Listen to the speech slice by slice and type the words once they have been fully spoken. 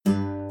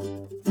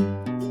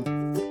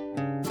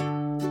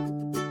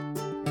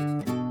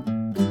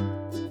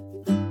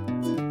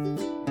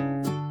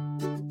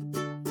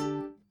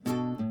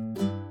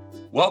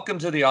Welcome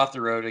to the Off the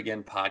Road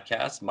Again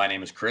podcast. My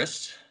name is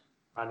Chris.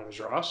 My name is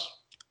Ross.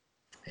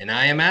 And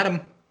I am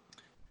Adam.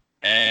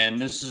 And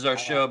this is our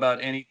show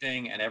about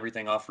anything and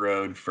everything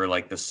off-road for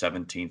like the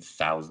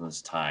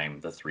 17,000th time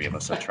the three of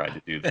us have tried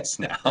to do this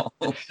now.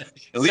 At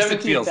least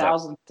it feels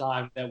 17,000th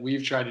time that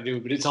we've tried to do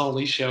it, but it's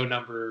only show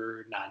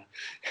number 9.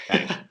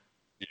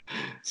 Yeah.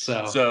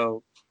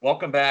 So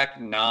welcome back,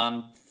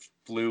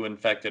 non-flu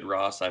infected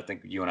Ross. I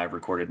think you and I have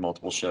recorded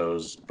multiple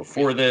shows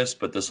before this,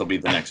 but this will be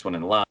the next one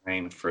in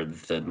line for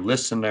the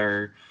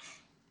listener.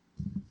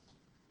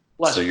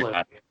 less So flu.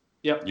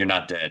 you're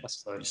not dead.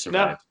 Less flu. You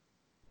survived.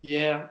 No.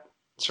 Yeah.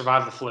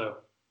 Survive the flu.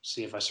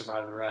 See if I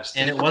survive the rest.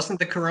 And it wasn't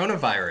the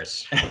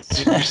coronavirus.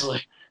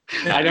 Seriously.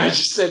 I know I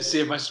just said see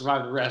if I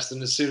survive the rest,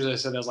 and as soon as I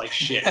said that, I was like,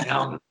 shit,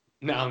 now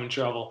I'm in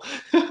trouble.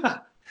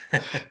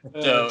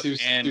 Too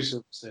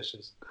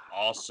superstitious.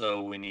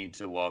 Also, we need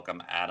to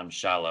welcome Adam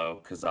Shallow,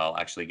 because I'll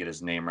actually get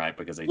his name right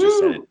because I just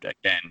said it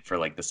again for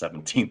like the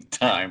 17th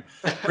time.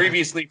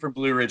 Previously from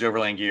Blue Ridge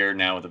Overland Gear,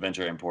 now with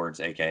Adventure Imports,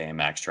 aka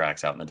Max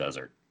Tracks out in the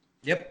desert.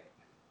 Yep.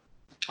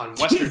 On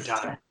Western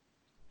time.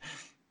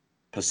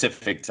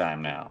 Pacific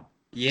time now.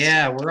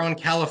 Yeah, we're on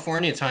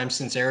California time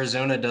since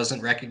Arizona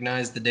doesn't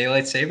recognize the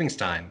daylight savings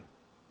time.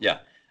 Yeah.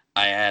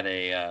 I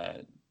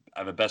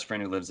have a best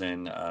friend who lives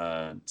in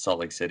Salt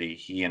Lake City.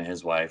 He and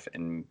his wife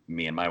and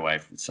me and my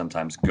wife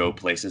sometimes go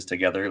places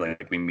together.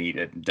 Like we meet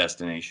at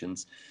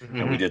destinations. Mm-hmm.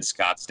 And we did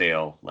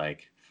Scottsdale,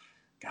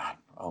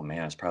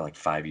 it's probably like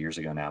 5 years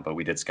ago now, but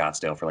we did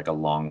Scottsdale for like a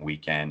long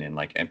weekend and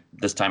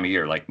this time of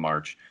year, like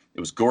March.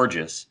 It was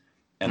gorgeous.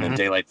 And then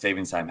daylight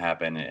savings time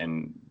happened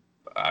and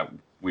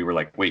we were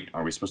like, wait,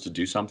 are we supposed to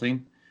do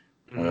something?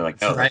 And they're like,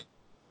 no, right.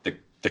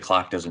 The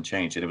clock doesn't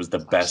change. And it was the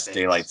best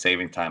daylight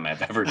saving time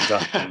I've ever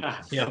done.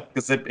 Yeah.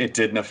 Because it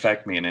didn't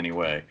affect me in any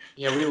way.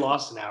 Yeah, we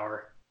lost an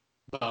hour.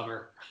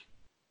 Bummer.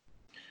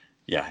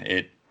 Yeah,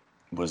 it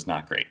was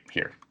not great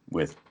here.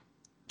 With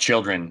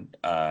children,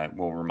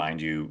 will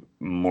remind you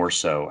more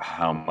so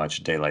how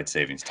much daylight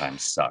savings time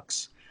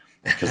sucks.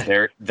 Because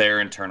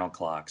their internal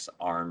clocks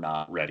are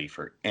not ready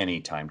for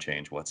any time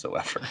change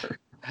whatsoever.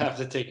 I have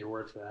to take your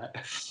word for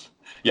that.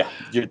 Yeah,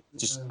 you're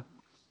just...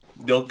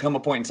 There'll come a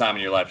point in time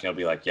in your life and you'll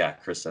be like, yeah,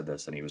 Chris said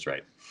this and he was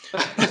right.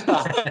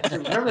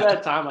 Remember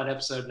that time on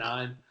episode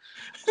 9?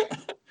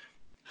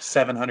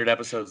 700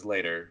 episodes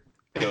later,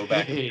 go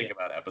back and think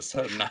about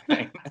episode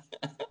 9.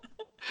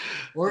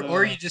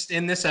 Or you just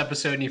in this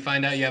episode and you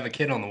find out you have a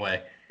kid on the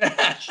way.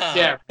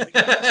 Yeah.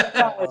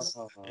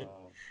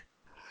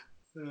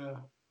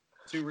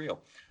 Too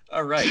real.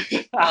 All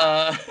right.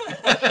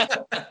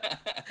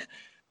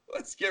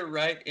 Let's get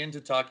right into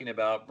talking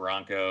about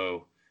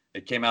Bronco.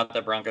 It came out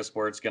that Bronco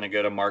Sport's going to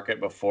go to market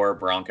before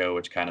Bronco,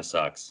 which kind of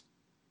sucks.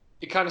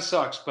 It kind of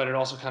sucks, but it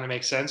also kind of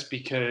makes sense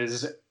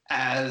because,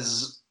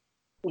 as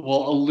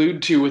we'll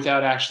allude to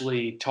without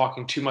actually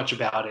talking too much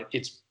about it,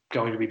 it's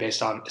going to be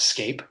based on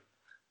Escape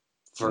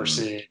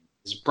versus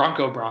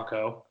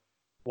Bronco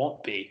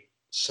won't be.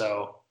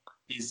 So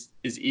is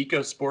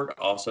EcoSport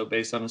also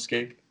based on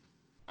Escape?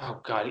 Oh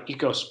God,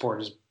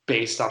 EcoSport is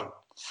based on a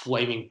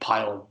flaming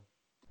pile of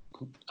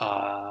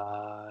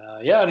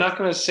I'm not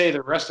going to say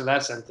the rest of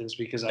that sentence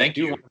because I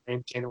do want to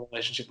maintain a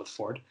relationship with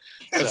Ford.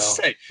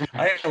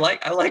 I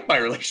like my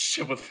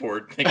relationship with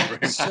Ford. Thank you very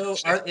much. So,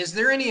 is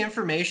there any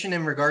information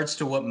in regards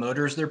to what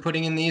motors they're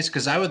putting in these?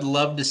 Because I would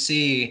love to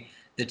see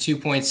the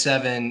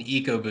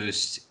 2.7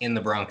 EcoBoost in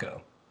the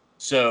Bronco.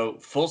 So,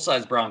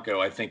 full-size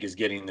Bronco, I think, is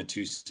getting the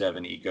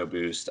 2.7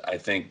 EcoBoost. I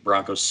think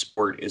Bronco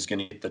Sport is going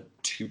to get the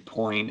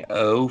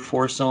 2.0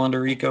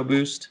 four-cylinder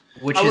EcoBoost.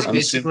 Which is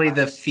basically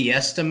the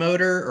Fiesta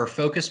motor or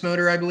Focus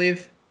motor, I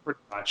believe. Pretty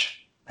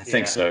much. I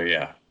think so,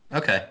 yeah.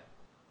 Okay.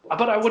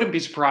 But I wouldn't be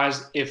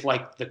surprised if,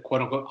 like, the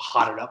quote-unquote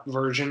hotted up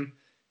version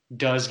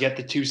does get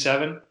the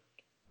 2.7.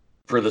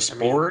 For the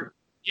Sport?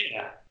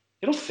 Yeah.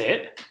 It'll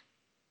fit.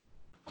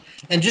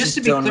 And just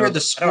to be clear, the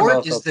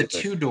Sport is the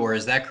two-door.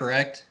 Is that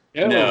correct?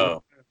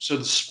 No. So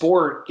the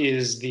Sport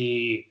is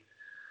the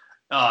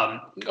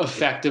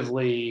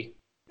effectively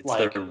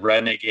it's the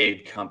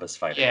Renegade Compass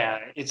Fighter. Yeah,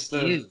 it's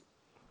the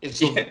I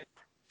can't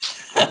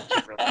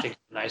really think of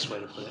a nice way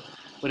to put it,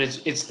 but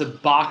it's the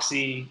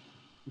boxy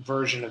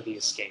version of the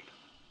Escape.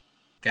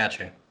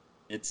 Gotcha.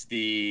 It's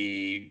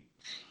the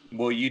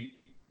you.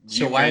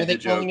 So why are they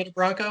calling it a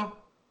Bronco?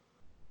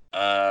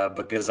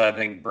 Because I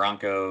think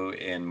Bronco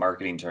in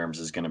marketing terms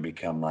is going to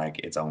become like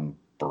its own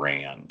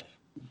brand.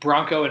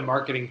 Bronco in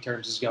marketing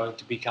terms is going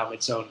to become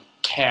its own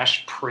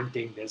cash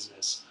printing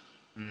business.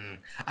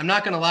 I'm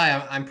not going to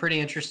lie. I'm pretty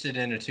interested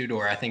in a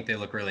two-door. I think they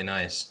look really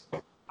nice.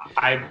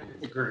 I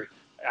agree.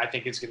 I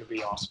think it's going to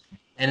be awesome.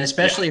 And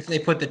especially if they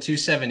put the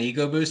 2.7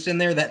 EcoBoost in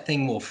there, that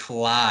thing will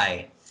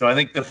fly. So I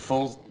think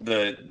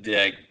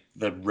the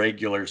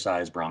regular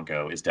size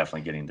Bronco is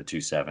definitely getting the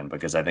 2.7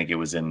 because I think it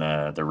was in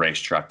the race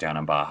truck down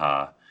in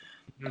Baja.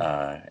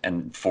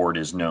 And Ford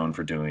is known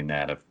for doing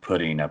that, of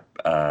putting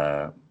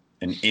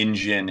an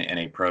engine in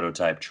a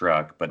prototype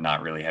truck, but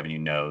not really having you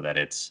know that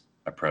it's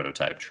a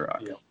prototype truck.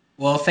 Yeah.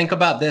 Well, think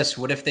about this.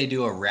 What if they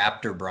do a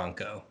Raptor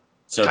Bronco?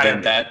 So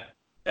then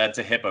That's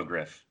a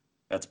hippogriff.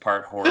 That's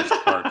part horse,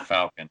 part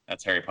falcon.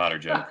 That's Harry Potter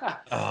joke.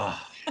 Oh,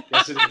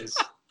 Yes, it is.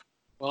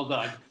 Well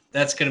done.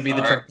 that's going to be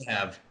the truck to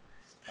have.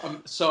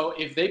 So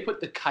if they put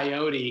the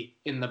Coyote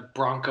in the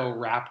Bronco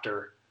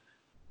Raptor,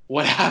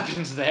 what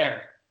happens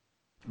there?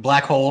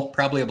 Black hole,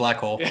 probably a black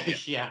hole.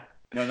 Yeah.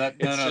 No, It's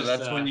just,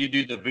 that's when you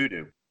do the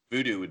voodoo.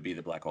 Voodoo would be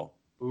the black hole.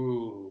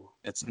 Ooh.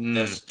 It's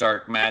that's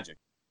dark magic.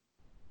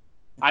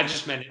 I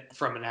just meant it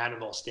from an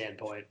animal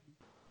standpoint.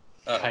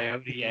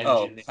 Coyote engine.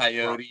 Oh,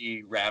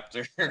 Coyote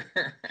Raptor.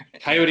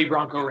 Coyote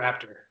Bronco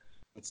Raptor.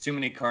 It's too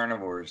many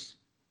carnivores.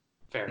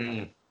 Fair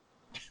enough.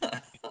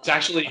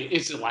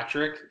 It's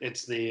electric.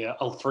 It's the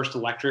first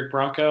electric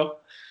Bronco.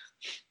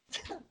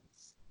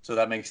 So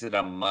that makes it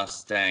a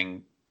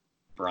Mustang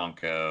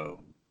Bronco.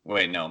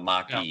 Wait, no,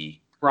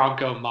 Mach-E.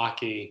 Bronco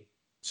Mach-E.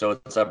 So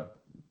it's a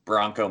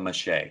Bronco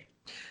Mache.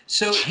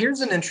 So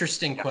here's an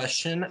interesting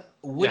question.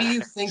 What do you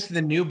think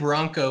the new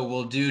Bronco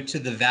will do to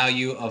the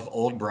value of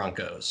old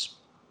Broncos?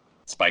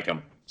 Spike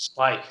them.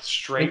 Spike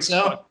straight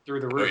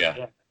through the roof.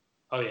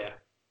 Oh yeah.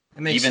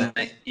 It makes sense.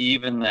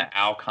 Even the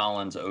Al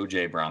Collins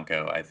OJ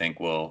Bronco, I think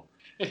will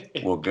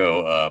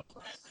go up.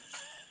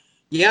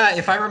 Yeah,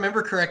 if I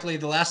remember correctly,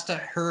 the last I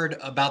heard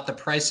about the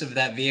price of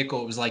that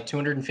vehicle, it was like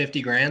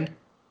 250 grand.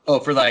 Oh,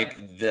 for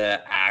like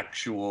the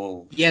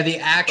actual. Yeah, the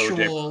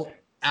actual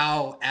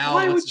Al.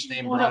 Why what's would his you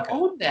name? want to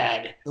Bronco. own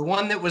that? The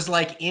one that was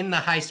like in the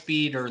high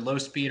speed or low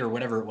speed or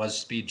whatever it was,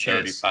 speed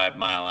chase. 35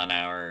 mile an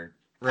hour.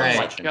 Right. Oh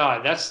my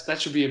god,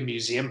 that should be a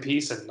museum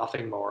piece and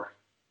nothing more.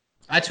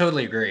 I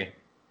totally agree.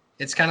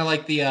 It's kind of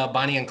like the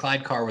Bonnie and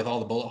Clyde car with all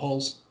the bullet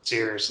holes.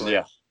 Seriously.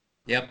 Yeah.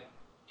 Yep.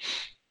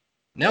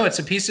 No, it's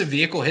a piece of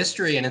vehicle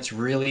history, and it's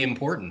really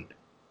important.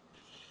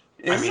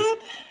 Is it?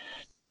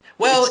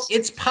 Well,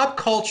 it's pop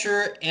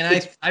culture,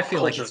 and I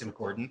feel like it's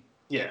important.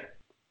 Yeah.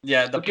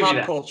 Yeah, the I'll give you pop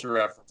that. culture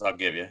reference I'll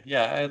give you.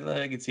 Yeah,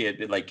 I can see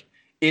it. Like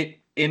it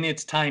in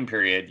its time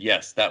period.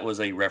 Yes, that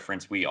was a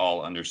reference we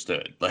all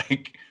understood.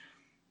 Like,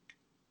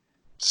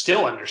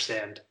 Still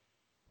understand.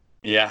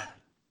 yeah,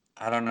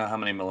 I don't know how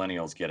many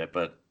millennials get it,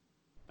 but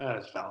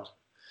That's valid.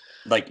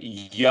 like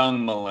young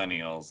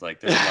millennials, like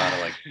there's a lot of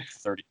like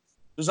 30.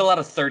 There's a lot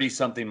of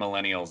 30-something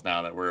millennials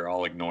now that we're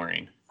all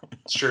ignoring.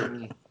 It's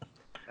true.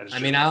 That is I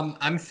true. mean,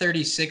 I'm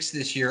 36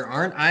 this year.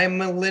 Aren't I a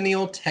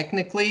millennial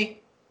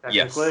technically?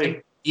 Yes.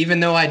 Technically. Even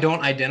though I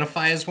don't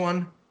identify as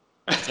one?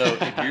 So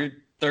if you're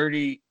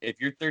 30, if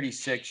you're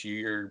 36,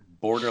 you're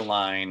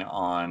borderline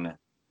on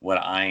what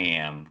I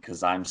am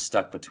because I'm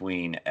stuck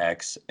between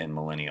X and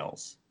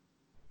millennials.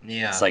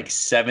 Yeah. It's like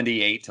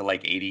 78 to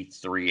like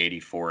 83,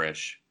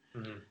 84-ish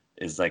Mhm.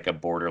 is like a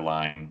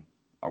borderline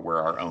or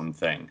we're our own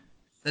thing.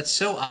 That's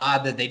so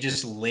odd that they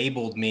just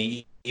labeled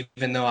me,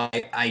 even though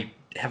I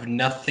have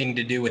nothing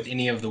to do with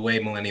any of the way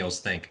millennials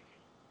think.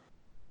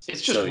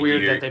 It's just So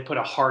weird you're- that they put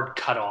a hard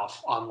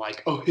cutoff on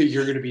like, oh, hey,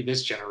 you're going to be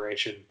this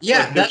generation. Yeah,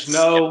 Like, there's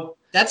no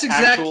That's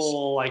exactly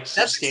actual like.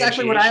 that's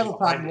exactly what I have a substantiation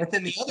problem behind with.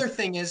 And the other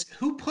thing is,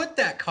 who put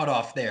that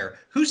cutoff there?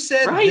 Who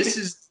said Right. this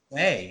is the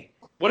way?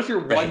 it. What if you're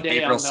one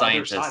day on Behavioral the other side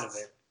of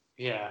scientists. it?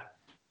 Yeah.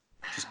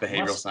 Just behavioral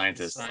Must be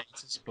scientists.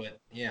 Scientists, but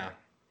yeah,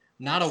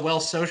 not a well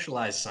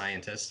socialized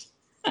scientist.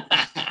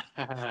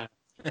 All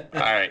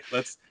right,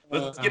 let's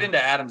get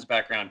into Adam's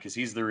background because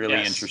he's the really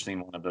Yes. interesting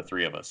one of the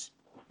three of us.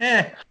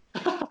 Eh.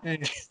 You're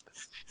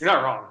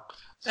not wrong.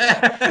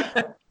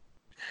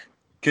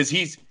 Because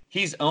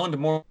he's owned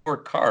more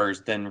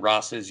cars than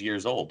Ross is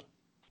years old.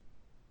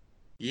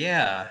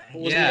 Yeah,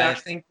 What was the yeah.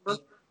 actual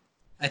number?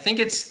 I think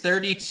it's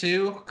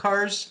 32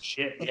 cars,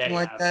 Shit. something Yeah.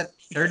 like that.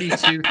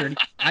 32, 30.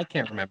 I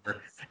can't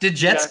remember. Did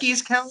jet Yeah.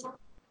 skis count?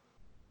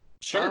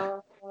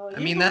 Sure. I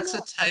mean, that's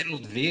a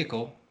titled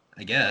vehicle,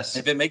 I guess.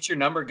 If it makes your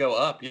number go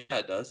up, yeah,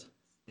 it does.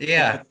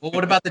 Yeah. Well,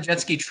 what about the jet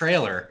ski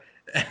trailer?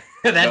 that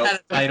Nope. had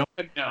a title.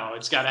 No,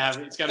 it's got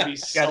to be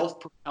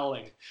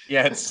self-propelling.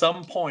 Yeah, at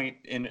some point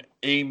in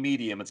a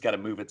medium, it's got to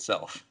move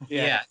itself.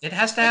 Yeah. It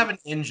has to have an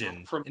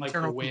engine. From like the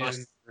internal wind,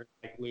 combustion. or,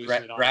 like,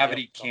 losing it on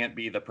Gravity the- can't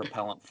be the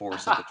propellant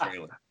force of the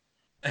trailer.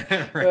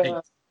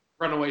 Right.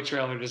 Runaway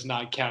trailer does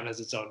not count as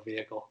its own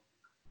vehicle.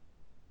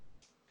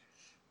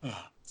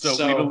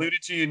 So we've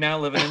alluded to you now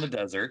living in the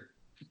desert.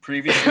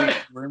 Previously, you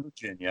were in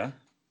Virginia.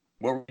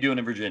 What were you doing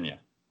in Virginia?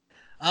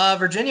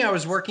 Virginia, I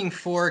was working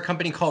for a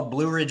company called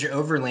Blue Ridge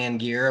Overland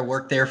Gear. I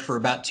worked there for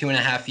about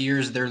 2.5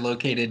 years. They're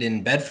located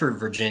in Bedford,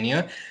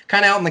 Virginia,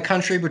 kind of out in the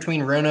country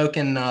between Roanoke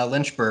and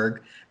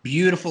Lynchburg.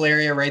 Beautiful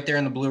area right there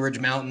in the Blue Ridge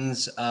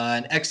Mountains.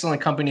 An excellent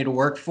company to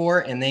work for,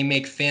 and they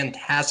make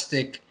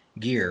fantastic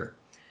gear.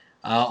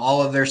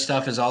 All of their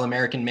stuff is all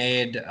American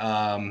made,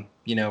 and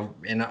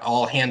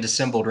all hand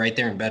assembled right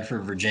there in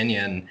Bedford, Virginia.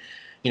 And,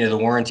 the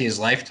warranty is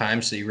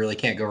lifetime, so you really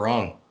can't go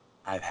wrong.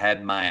 I've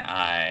had my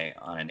eye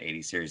on an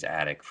 80 series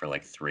attic for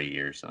like 3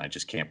 years, and I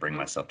just can't bring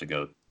myself to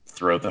go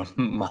throw the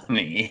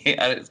money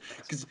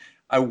because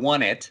I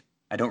want it.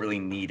 I don't really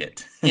need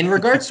it. In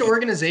regards to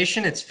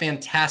organization, it's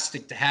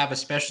fantastic to have,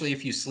 especially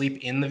if you sleep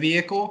in the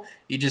vehicle.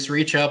 You just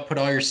reach up, put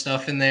all your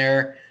stuff in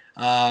there,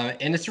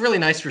 and it's really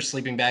nice for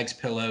sleeping bags,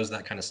 pillows,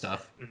 that kind of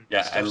stuff. Yeah,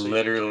 I Especially-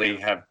 literally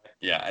have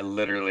Yeah, I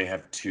literally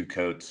have 2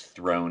 coats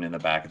thrown in the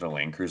back of the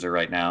Land Cruiser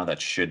right now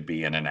that should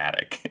be in an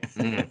attic.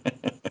 Mm.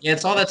 Yeah,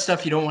 it's all that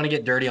stuff you don't want to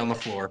get dirty on the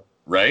floor.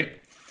 Right?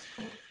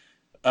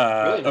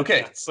 Really? Okay.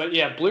 Yeah. But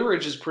yeah, Blue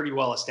Ridge is pretty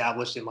well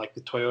established in like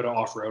the Toyota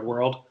off-road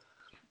world,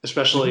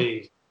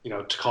 especially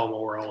Tacoma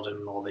world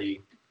and all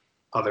the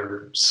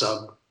other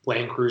sub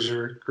Land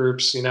Cruiser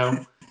groups.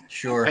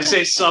 Sure. I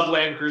say sub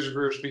Land Cruiser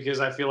groups because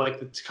I feel like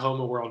the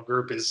Tacoma world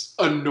group is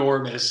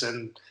enormous,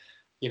 and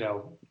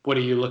what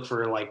do you look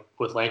for like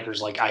with Land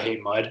Cruisers? Like I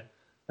Hate Mud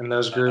and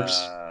those groups.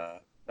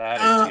 That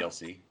or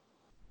TLC.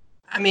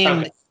 I mean,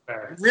 Okay,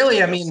 fair.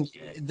 really, I mean,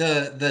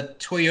 the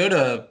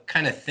Toyota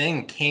kind of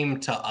thing came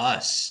to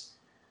us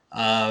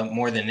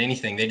more than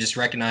anything. They just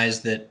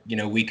recognized that,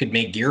 we could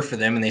make gear for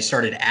them, and they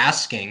started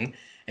asking.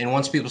 And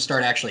once people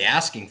start actually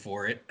asking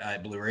for it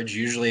at Blue Ridge,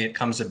 usually it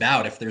comes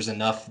about if there's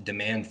enough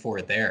demand for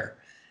it there.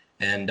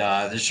 And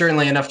there's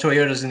certainly enough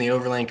Toyotas in the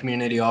overland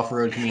community,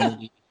 off-road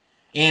community,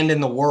 and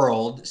in the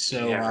world.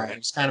 So right.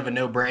 it's kind of a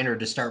no-brainer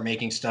to start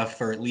making stuff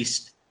for at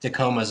least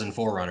Tacomas and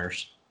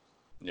 4Runners.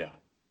 Yeah.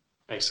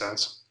 Makes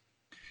sense.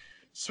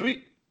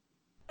 Sweet.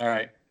 All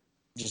right.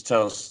 Just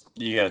tell us.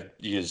 You got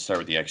to start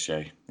with the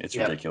XJ. It's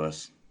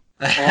ridiculous.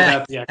 All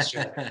about the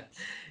XJ.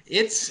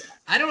 It's.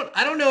 I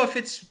don't know if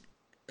it's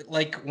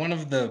like one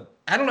of the.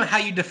 I don't know how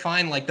you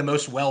define like the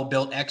most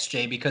well-built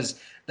XJ,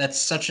 because that's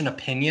such an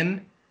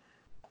opinion.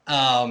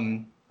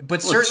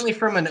 But certainly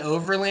from an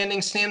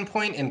overlanding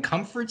standpoint and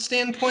comfort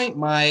standpoint,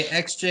 my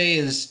XJ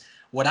is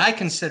what I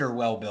consider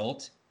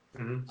well-built.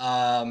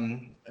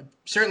 Mm-hmm.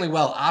 Certainly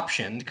well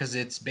optioned, because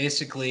it's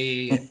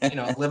basically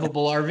a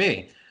livable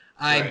RV.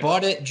 I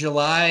bought it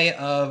July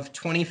of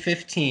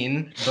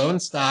 2015, bone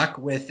stock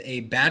with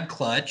a bad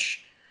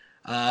clutch.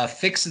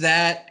 Fixed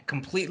that,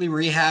 completely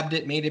rehabbed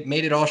it,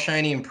 made it all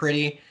shiny and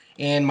pretty.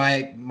 And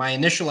my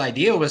initial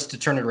idea was to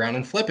turn it around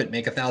and flip it,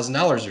 make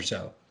 $1,000 or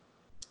so.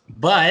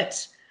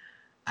 But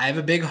I have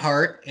a big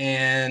heart,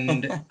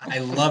 and I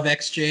love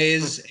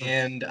XJs,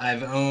 and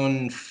I've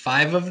owned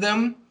 5 of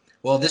them.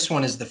 Well, this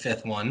one is the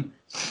 5th one.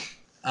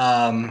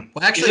 Well,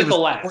 actually, it was the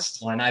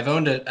last one. I've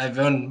owned a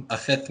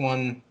 5th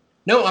one.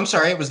 No, I'm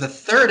sorry. It was the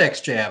 3rd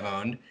XJ I've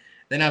owned.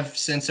 Then I've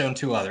since owned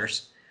 2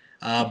 others.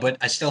 But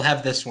I still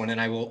have this one,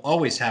 and I will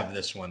always have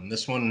this one.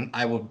 This one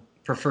I will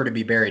prefer to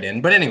be buried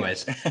in. But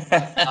anyways.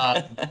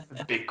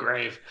 Big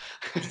grave.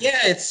 Yeah,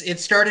 it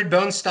started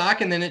bone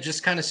stock, and then it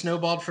just kind of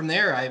snowballed from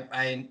there.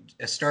 I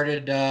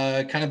started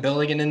kind of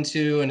building it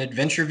into an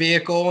adventure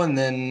vehicle, and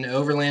then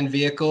overland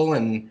vehicle,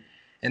 and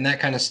that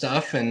kind of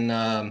stuff. And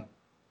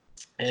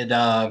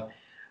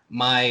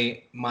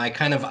my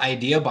kind of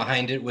idea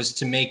behind it was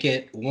to make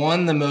it,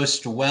 one, the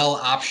most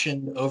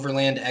well-optioned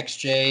overland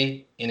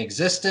XJ in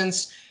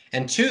existence,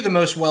 and 2, the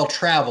most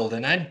well-traveled.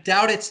 And I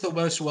doubt it's the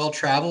most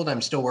well-traveled.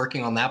 I'm still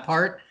working on that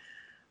part.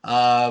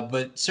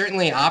 But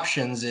certainly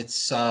options.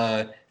 It's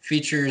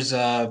features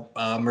a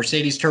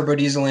Mercedes turbo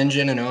diesel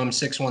engine, an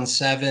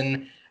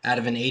OM617 out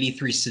of an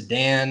 83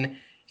 sedan.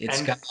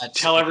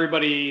 Tell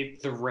everybody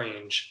the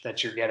range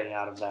that you're getting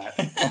out of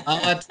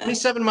that.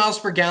 27 miles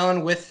per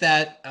gallon with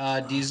that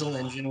diesel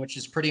engine, which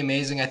is pretty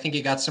amazing. I think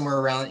it got somewhere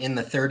around in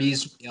the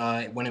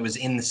 30s when it was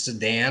in the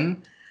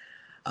sedan.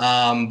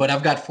 But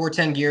I've got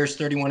 410 gears,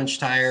 31-inch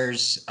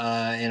tires,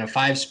 and a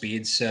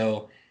 5-speed.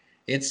 So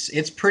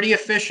it's pretty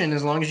efficient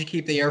as long as you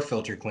keep the air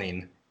filter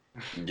clean.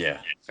 Yeah.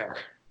 Fair.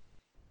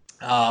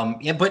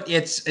 But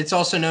it's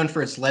also known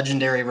for its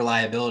legendary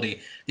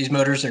reliability. These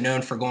motors are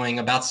known for going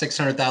about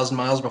 600,000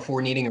 miles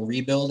before needing a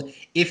rebuild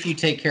if you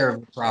take care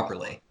of it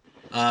properly,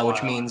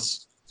 which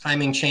means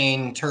timing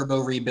chain, turbo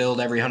rebuild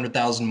every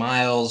 100,000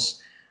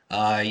 miles,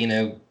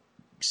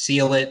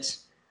 seal it,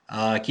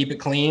 keep it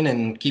clean,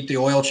 and keep the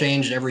oil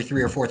changed every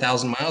 3,000 or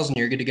 4,000 miles, and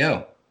you're good to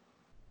go.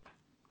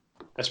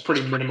 That's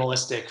pretty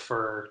minimalistic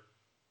for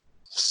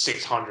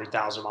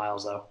 600,000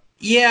 miles, though.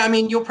 Yeah, I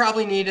mean, you'll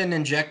probably need an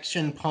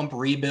injection pump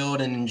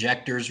rebuild and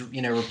injectors,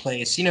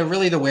 replace,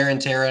 really the wear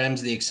and tear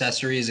items, the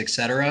accessories,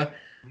 etc.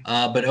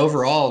 But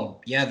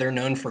overall, yeah, they're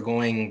known for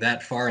going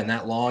that far and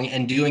that long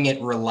and doing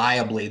it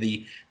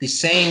reliably. The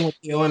saying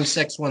with the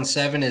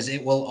OM617 is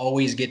it will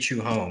always get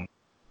you home.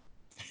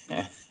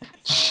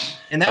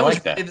 And that was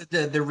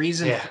the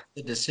reason for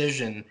the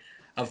decision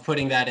of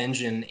putting that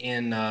engine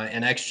in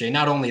an XJ.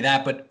 Not only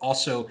that, but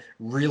also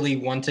really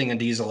wanting a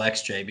diesel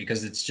XJ,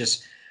 because it's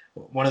just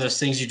one of those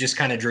things you just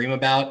kind of dream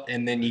about,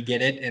 and then you get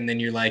it, and then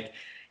you're like,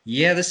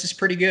 yeah, this is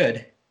pretty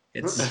good.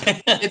 It's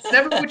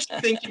never what you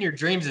think in your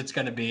dreams it's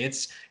going to be.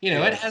 It's,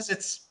 it has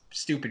its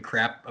stupid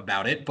crap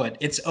about it, but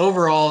it's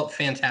overall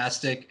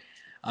fantastic.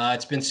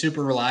 It's been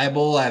super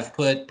reliable. I've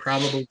put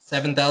probably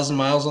 7,000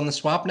 miles on the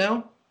swap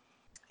now,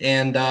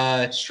 and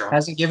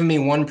hasn't given me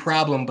one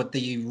problem. But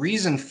the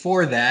reason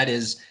for that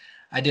is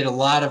I did a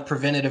lot of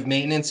preventative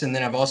maintenance, and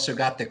then I've also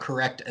got the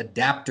correct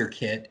adapter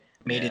kit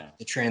made it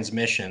the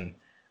transmission.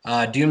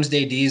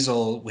 Doomsday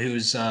Diesel,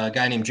 who's a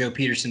guy named Joe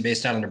Peterson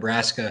based out of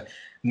Nebraska,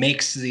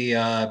 makes the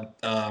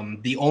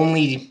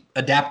only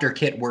adapter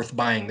kit worth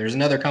buying. There's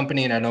another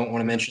company, and I don't want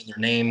to mention their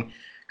name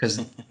because,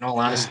 in all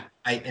honesty,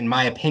 in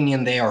my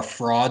opinion, they are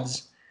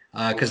frauds.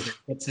 because the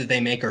kits that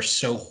they make are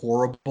so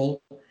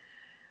horrible.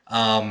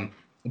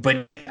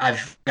 But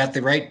I've got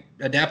the right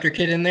adapter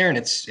kit in there, and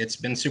it's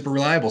been super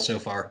reliable so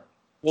far.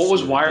 What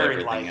was Smoothed wiring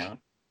everything like? out.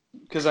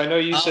 Because I know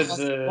you said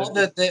Well,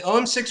 the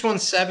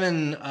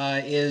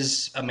OM617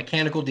 is a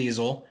mechanical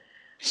diesel,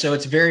 so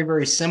it's very,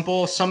 very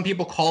simple. Some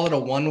people call it a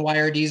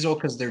one-wire diesel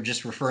because they're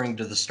just referring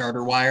to the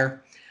starter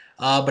wire.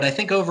 But I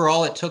think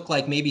overall it took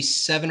like maybe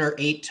 7 or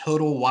 8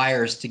 total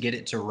wires to get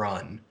it to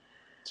run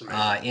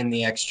in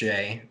the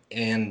XJ,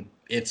 and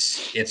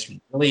it's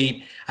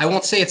really, I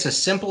won't say it's a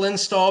simple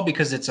install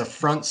because it's a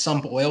front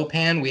sump oil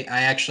pan.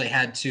 I actually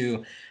had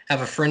to have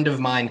a friend of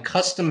mine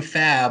custom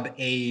fab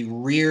a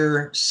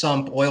rear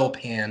sump oil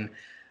pan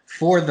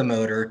for the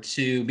motor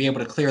to be able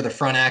to clear the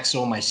front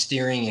axle, my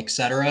steering,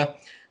 etc.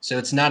 So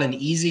it's not an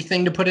easy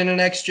thing to put in an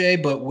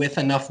XJ, but with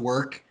enough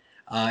work,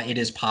 it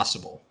is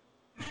possible.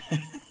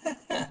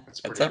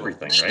 That's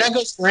everything, Cool. right? That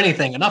goes for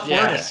anything. Enough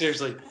work.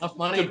 Seriously. Enough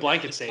money. Good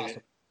blanket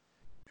saving.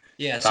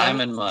 Yeah, time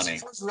and money.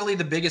 That was really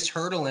the biggest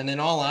hurdle. And in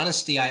all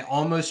honesty, I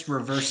almost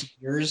reversed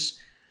gears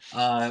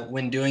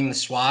when doing the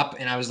swap.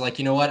 And I was like,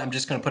 you know what? I'm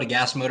just going to put a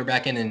gas motor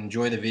back in and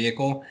enjoy the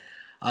vehicle.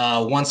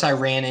 Once I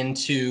ran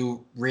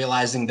into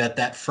realizing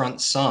that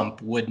front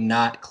sump would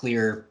not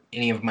clear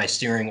any of my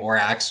steering or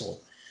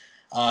axle.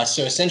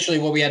 So essentially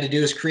what we had to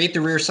do is create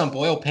the rear sump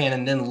oil pan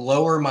and then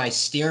lower my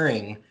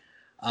steering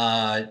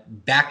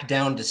back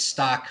down to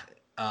stock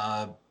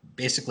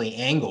basically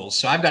angles.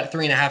 So I've got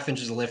 3.5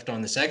 inches of lift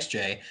on this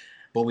XJ,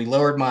 but we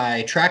lowered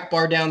my track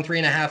bar down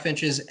 3.5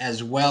 inches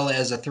as well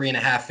as a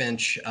 3.5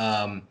 inch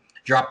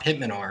drop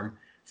pitman arm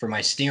for my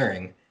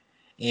steering.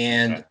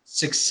 And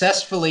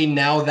successfully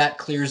now that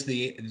clears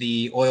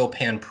the oil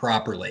pan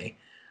properly.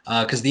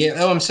 Because the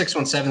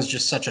OM617 is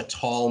just such a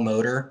tall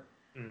motor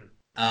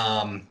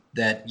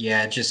that,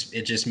 yeah, it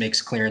just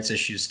makes clearance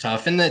issues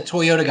tough. And the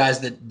Toyota guys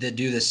that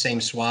do the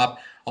same swap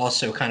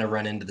also kind of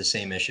run into the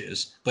same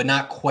issues, but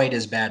not quite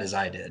as bad as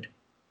I did.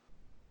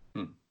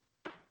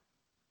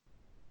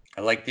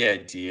 I like the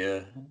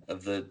idea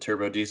of the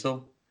turbo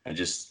diesel.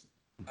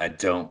 I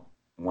don't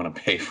want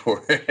to pay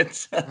for it.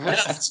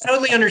 It's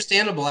totally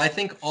understandable. I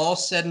think all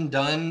said and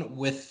done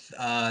with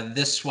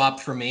this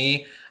swap for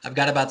me, I've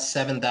got about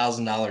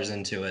 $7,000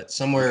 into it,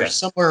 somewhere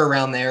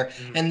around there.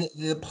 Mm-hmm. And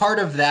the part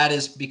of that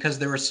is because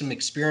there was some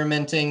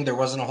experimenting. There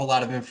wasn't a whole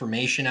lot of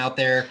information out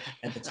there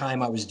at the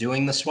time I was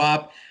doing the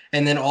swap.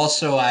 And then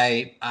also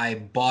I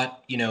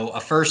bought,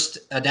 a first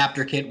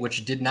adapter kit,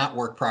 which did not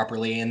work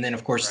properly. And then,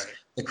 of course,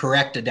 the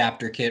correct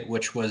adapter kit,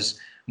 which was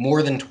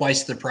more than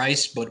twice the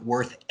price, but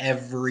worth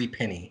every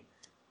penny.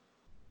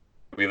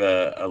 We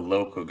have a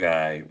local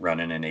guy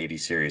running an 80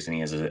 series, and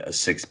he has a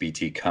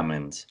 6BT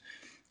Cummins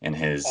in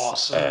his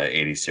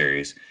 80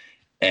 series.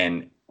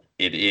 And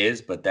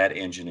but that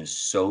engine is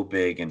so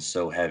big and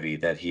so heavy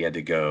that he had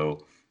to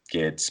go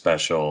get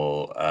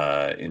special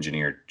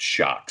engineered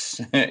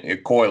shocks,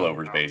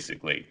 coilovers,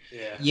 basically.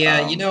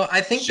 Yeah, I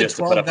think the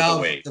 12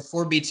 valve, the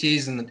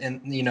 4BTs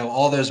and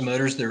all those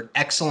motors, they're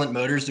excellent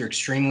motors. They're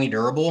extremely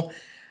durable.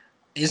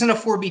 Isn't a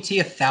 4BT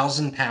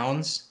 1,000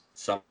 pounds?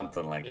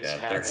 Something like that.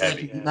 They're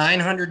heavy. Like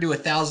 900 to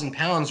 1,000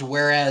 pounds,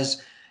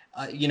 whereas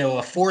a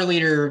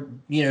 4-liter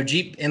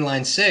Jeep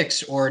inline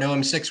 6 or an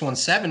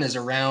OM617 is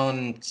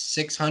around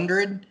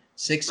 600,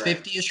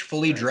 650-ish,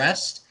 fully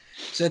dressed.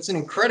 So it's an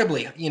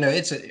incredibly,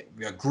 it's a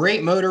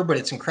great motor, but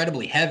it's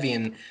incredibly heavy.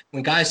 And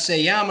when guys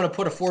say, yeah, I'm going to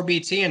put a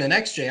 4BT in an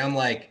XJ, I'm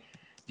like,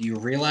 do you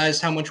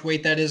realize how much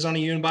weight that is on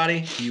a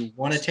unibody? Do you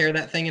want to tear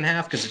that thing in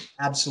half? Because it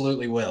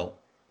absolutely will.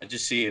 I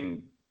just see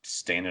him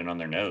standing on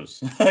their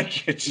nose.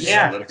 Like it's just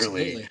literally.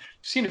 Absolutely. I've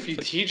seen a few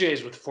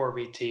TJs with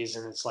 4BTs,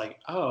 and it's like,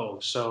 oh,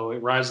 so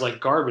it rides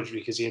like garbage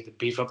because you had to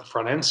beef up the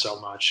front end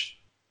so much.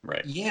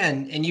 Right. Yeah,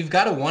 and you've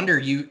got to wonder,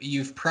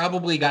 you've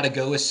probably got to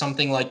go with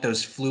something like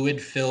those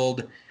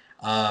fluid-filled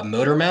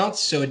motor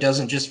mounts so it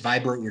doesn't just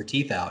vibrate your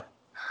teeth out.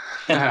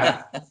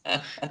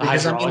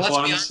 Because let's be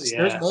honest,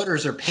 those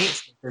motors are paint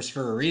stickers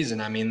for a reason.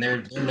 I mean,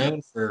 they're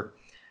known for,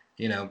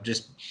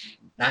 just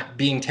not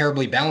being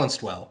terribly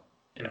balanced well.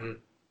 Yeah. Mm-hmm.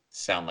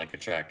 Sound like a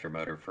tractor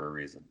motor for a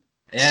reason.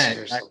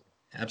 Yeah,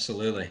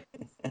 absolutely.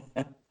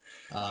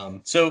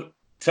 So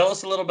tell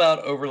us a little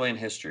about Overland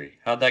history.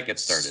 How'd that get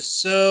started?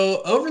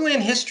 So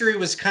Overland history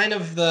was kind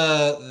of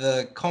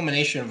the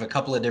culmination of a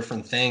couple of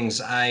different things.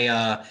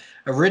 I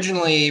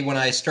originally, when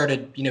I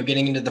started,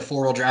 getting into the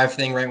 4-wheel drive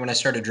thing, right when I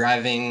started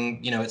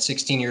driving, at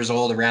 16 years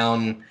old,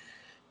 around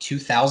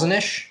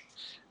 2000-ish,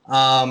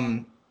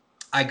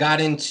 I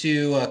got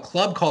into a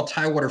club called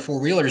Tidewater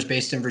 4-Wheelers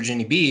based in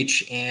Virginia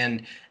Beach,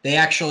 and they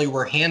actually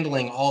were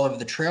handling all of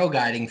the trail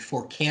guiding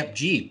for Camp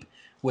Jeep,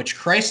 which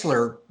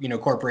Chrysler,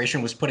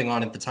 Corporation was putting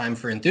on at the time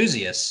for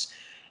enthusiasts.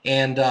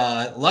 And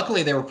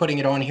luckily they were putting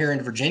it on here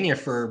in Virginia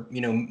for,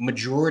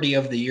 majority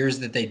of the years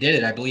that they did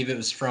it. I believe it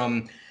was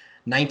from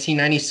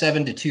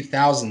 1997 to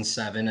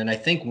 2007. And I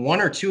think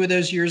 1 or 2 of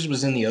those years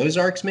was in the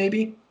Ozarks,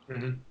 maybe.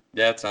 Mm-hmm.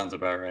 Yeah, that sounds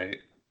about right.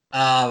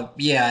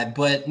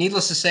 But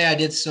needless to say, I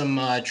did some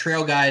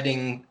trail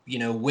guiding,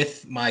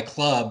 with my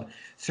club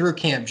through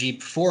Camp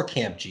Jeep for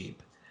Camp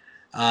Jeep.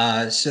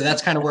 So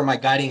that's kind of where my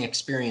guiding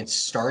experience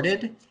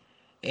started.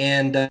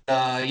 And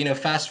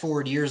fast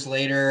forward years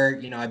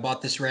later, I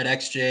bought this Red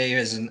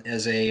XJ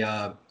as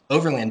a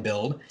overland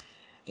build,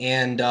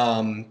 and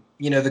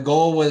the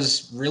goal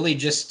was really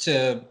just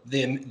the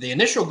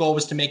initial goal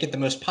was to make it the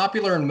most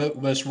popular and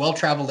most well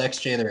traveled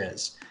XJ there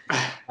is.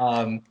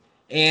 Um,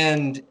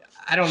 and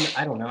I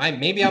don't know.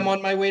 Maybe I'm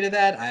on my way to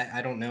that.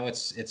 I don't know.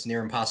 It's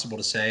near impossible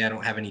to say. I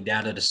don't have any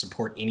data to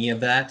support any of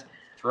that.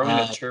 Throwing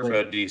a But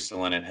turbo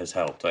diesel in it has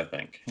helped, I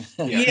think.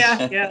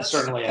 yeah, that's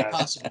certainly has.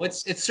 possible.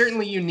 It's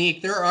certainly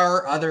unique. There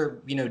are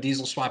other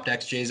diesel swapped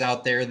XJs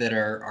out there that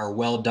are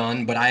well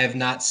done, but I have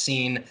not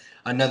seen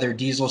another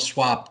diesel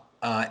swap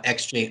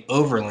XJ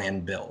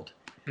overland build.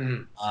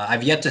 Mm-hmm.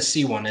 I've yet to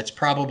see one. It's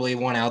probably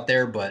one out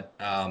there, but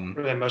Are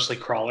they mostly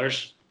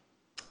crawlers?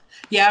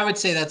 yeah, I would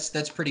say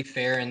that's pretty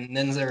fair. And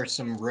then there are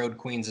some road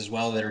queens as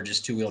well that are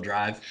just two-wheel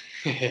drive.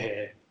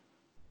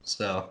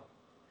 So,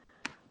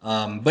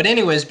 but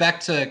anyways, back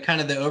to kind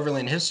of the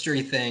overland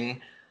history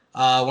thing.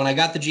 When I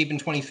got the Jeep in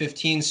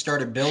 2015,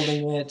 started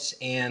building it,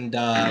 and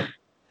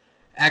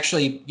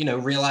actually,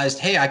 realized,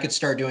 hey, I could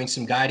start doing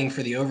some guiding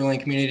for the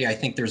overland community. I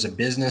think there's a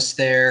business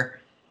there,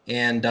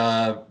 and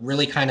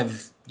really kind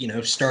of,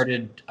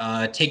 started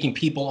taking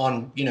people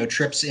on,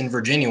 trips in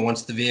Virginia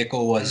once the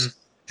vehicle was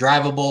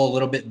drivable, a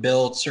little bit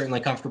built, certainly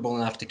comfortable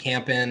enough to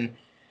camp in.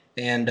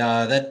 And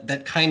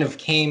that kind of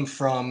came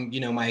from,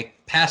 my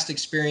past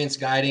experience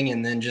guiding,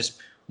 and then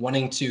just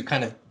wanting to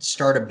kind of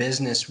start a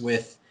business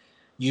with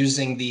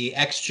using the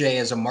XJ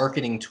as a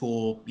marketing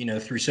tool,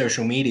 through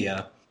social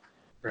media.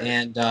 Right.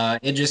 And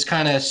it just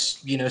kind of,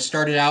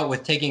 started out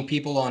with taking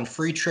people on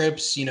free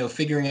trips,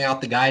 figuring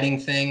out the guiding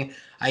thing.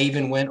 I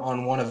even went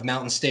on one of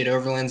Mountain State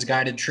Overland's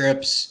guided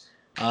trips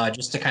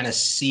just to kind of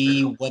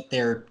see what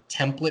their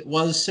template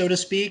was, so to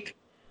speak.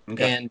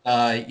 Okay.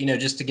 And,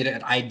 just to get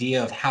an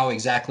idea of how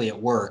exactly it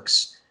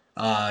works,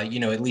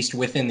 at least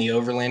within the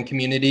overland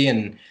community.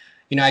 And,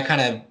 I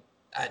kind of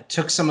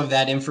took some of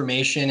that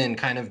information and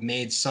kind of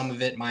made some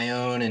of it my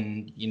own,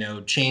 and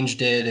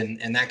changed it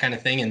and that kind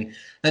of thing. And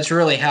that's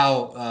really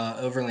how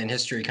Overland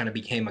History kind of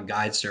became a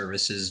guide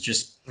service, is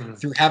just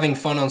through having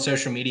fun on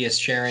social media,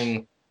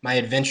 sharing my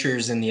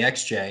adventures in the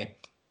XJ.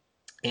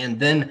 And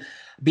then,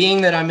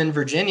 being that I'm in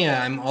Virginia,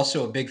 I'm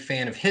also a big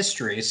fan of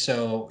history.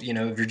 So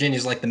Virginia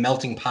is like the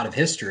melting pot of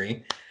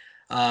history.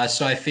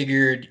 So I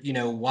figured,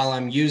 while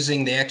I'm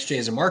using the XJ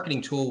as a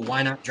marketing tool,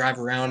 why not drive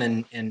around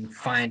and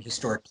find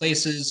historic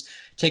places,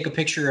 take a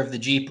picture of the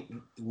Jeep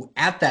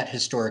at that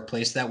historic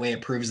place. That way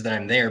it proves that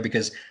I'm there,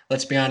 because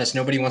let's be honest,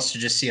 nobody wants to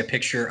just see a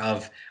picture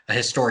of a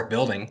historic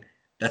building.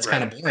 That's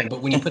kind of boring.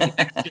 But when you put the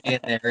XJ in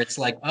there, it's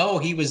like, oh,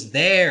 he was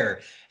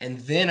there. And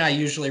then I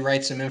usually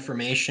write some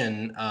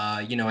information.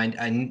 I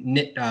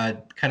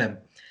kind of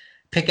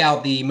pick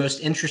out the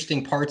most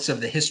interesting parts of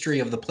the history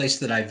of the place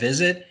that I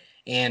visit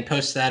and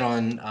post that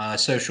on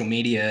social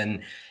media.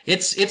 And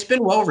it's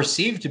been well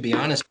received, to be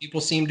honest.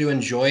 People seem to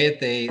enjoy it.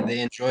 They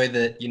enjoy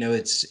that,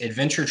 it's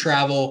adventure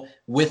travel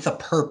with a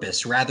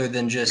purpose, rather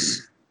than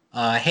just,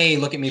 hey,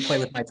 look at me play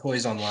with my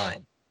toys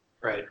online.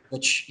 Right.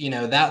 Which,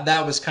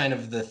 that was kind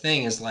of the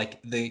thing, is like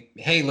the,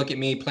 hey, look at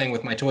me playing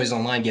with my toys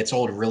online gets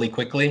old really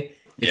quickly.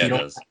 If you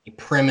don't have a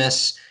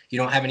premise, you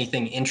don't have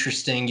anything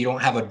interesting, you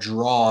don't have a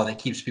draw that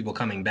keeps people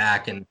coming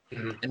back. And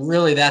and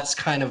really, that's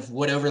kind of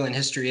what Overland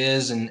History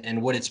is,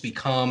 and what it's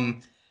become.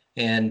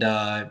 And,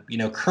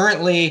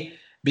 currently,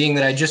 being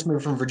that I just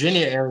moved from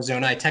Virginia to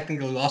Arizona, I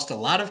technically lost a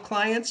lot of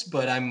clients,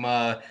 but I'm,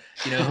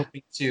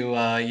 hoping to,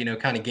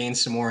 kind of gain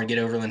some more and get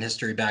Overland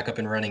History back up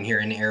and running here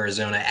in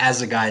Arizona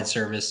as a guide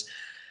service,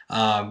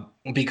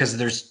 because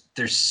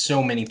there's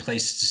so many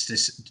places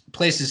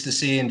to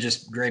see, and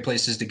just great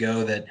places to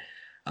go, that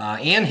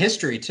and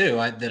history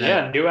too.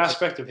 New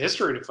aspect of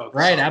history to focus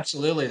on. Right,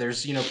 absolutely.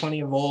 There's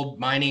plenty of old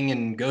mining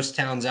and ghost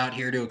towns out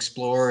here to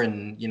explore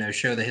and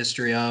show the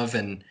history of.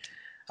 And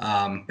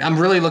I'm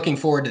really looking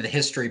forward to the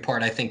history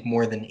part, I think,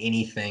 more than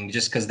anything,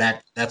 just because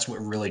that's what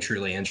really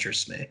truly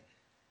interests me.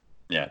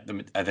 Yeah,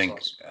 I think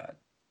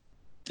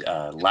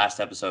last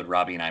episode,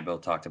 Robbie and I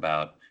both talked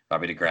about,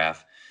 Robbie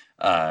DeGraff,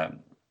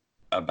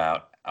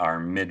 about our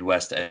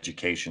Midwest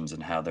educations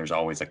and how there's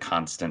always a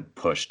constant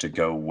push to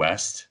go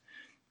west,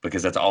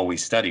 because that's all we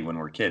study when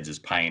we're kids, is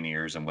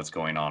pioneers and what's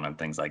going on and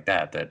things like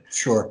that. That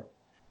sure.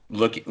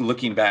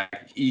 Looking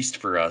back east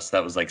for us,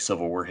 that was like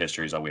Civil War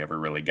history is all we ever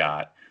really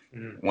got.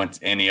 Once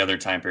any other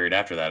time period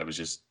after that, it was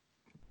just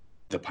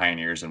the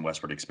pioneers and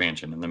westward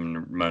expansion and the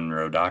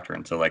Monroe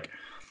Doctrine. So, like,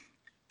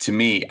 to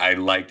me, I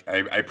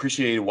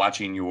appreciated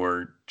watching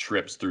your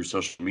trips through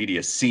social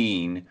media,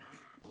 seeing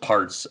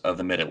parts of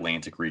the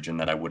Mid-Atlantic region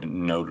that I wouldn't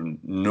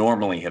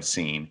normally have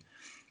seen.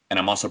 And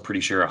I'm also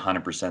pretty sure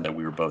 100% that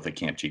we were both at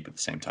Camp Jeep at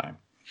the same time.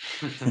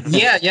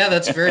 Yeah,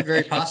 that's very,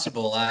 very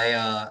possible.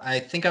 I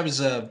think I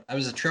was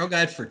a trail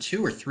guide for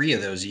 2 or 3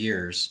 of those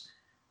years.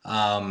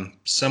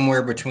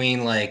 Somewhere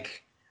between,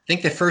 like, I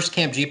think the first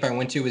Camp Jeep I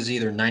went to was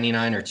either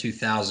 99 or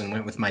 2000,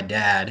 went with my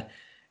dad.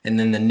 And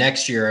then the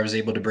next year I was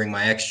able to bring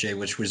my XJ,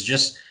 which was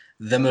just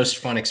the most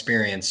fun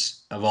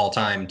experience of all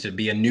time, to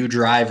be a new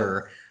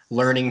driver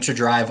learning to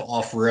drive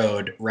off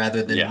road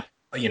rather than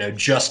Yeah.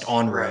 just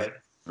on road.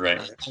 Right.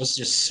 Right. It was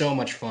just so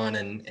much fun,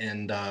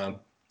 and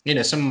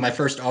some of my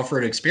first off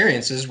road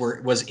experiences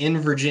was in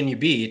Virginia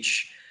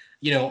Beach,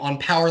 on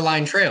power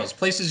line trails,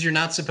 places you're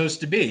not supposed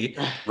to be.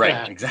 Right.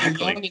 You're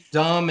Exactly. young and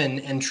dumb,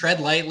 and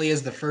tread lightly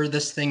is the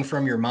furthest thing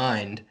from your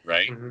mind.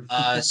 Right.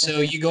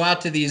 So you go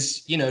out to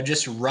these,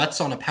 just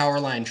ruts on a power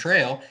line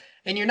trail,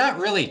 and you're not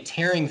really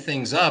tearing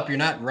things up. You're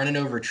not running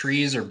over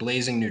trees or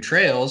blazing new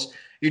trails.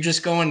 You're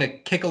just going to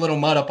kick a little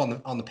mud up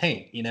on the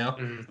paint,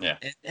 Yeah.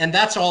 And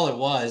that's all it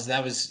was.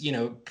 That was,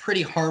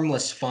 pretty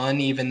harmless fun,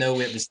 even though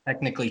it was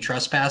technically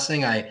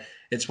trespassing.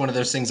 It's one of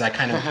those things I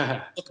kind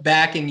of look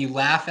back and you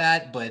laugh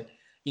at, but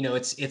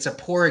it's a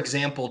poor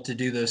example to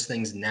do those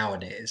things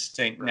nowadays.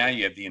 Say, now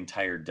you have the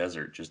entire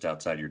desert just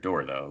outside your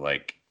door, though.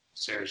 Like,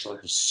 Seriously.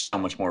 there's so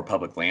much more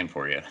public land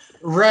for you.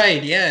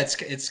 Right. Yeah.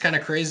 It's kind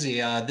of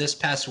crazy. This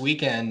past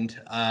weekend,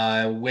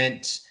 I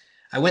went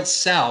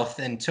south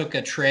and took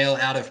a trail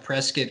out of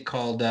Prescott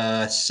called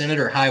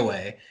Senator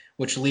Highway,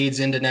 which leads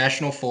into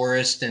National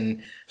Forest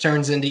and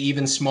turns into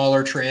even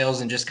smaller trails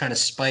and just kind of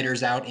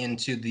spiders out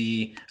into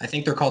I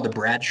think they're called the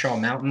Bradshaw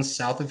Mountains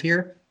south of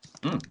here.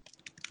 Mm.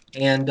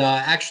 And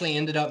actually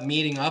ended up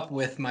meeting up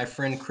with my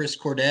friend Chris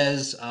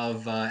Cortez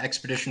of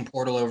Expedition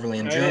Portal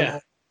Overland Journal. Yeah.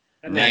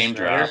 That Name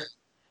drop.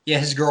 Yeah,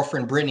 his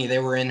girlfriend Brittany. They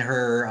were in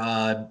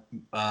her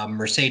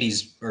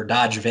Mercedes or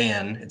Dodge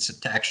van. It's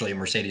actually a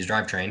Mercedes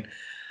drivetrain.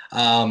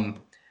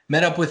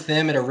 Met up with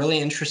them at a really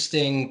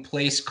interesting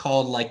place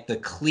called like the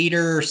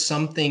Cleater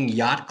something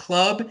Yacht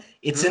Club.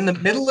 It's in the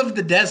middle of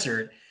the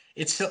desert.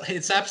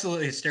 It's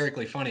absolutely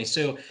hysterically funny.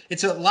 So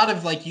it's a lot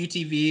of like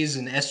UTVs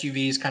and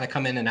SUVs kind of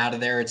come in and out of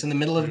there. It's in the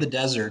middle of the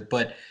desert,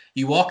 but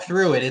you walk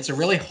through it. It's a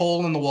really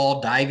hole in the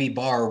wall divey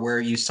bar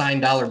where you sign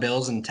dollar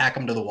bills and tack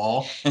them to the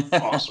wall.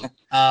 Awesome.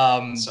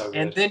 So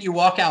And good. then you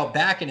walk out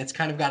back and it's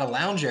kind of got a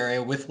lounge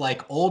area with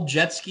like old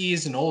jet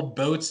skis and old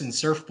boats and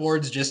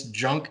surfboards, just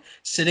junk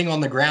sitting on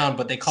the ground,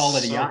 but they call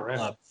it a So yacht rad.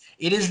 club.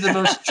 It is the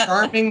most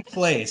charming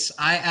place.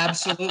 I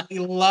absolutely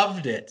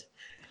loved it.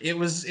 It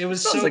was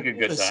Sounds so like a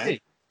cool good to time.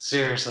 see.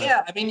 Seriously.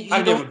 Yeah, I mean, you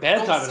I'd give a don't, bad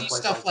don't time in a see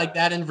place stuff like like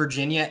that in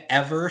Virginia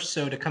ever.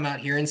 So to come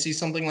out here and see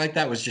something like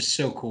that was just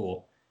so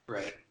cool.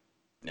 Right.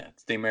 Yeah,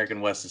 the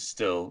American West is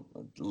still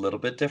a little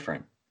bit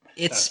different.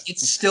 It's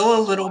That's still a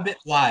little wild. bit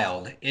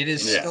wild. It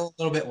is Yeah. still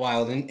a little bit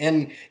wild,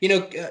 and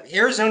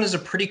Arizona is a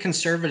pretty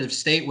conservative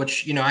state,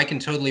 which I can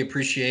totally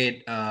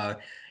appreciate. I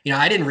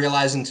didn't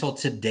realize until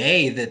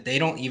today that they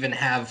don't even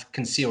have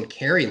concealed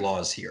carry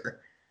laws here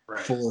Right.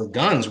 for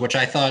guns, which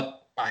I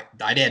thought I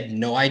had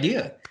no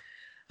idea.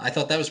 I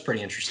thought that was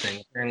pretty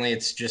interesting. Apparently,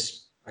 it's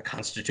just a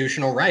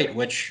constitutional right,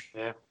 which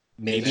Yeah.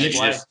 maybe it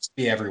Why? should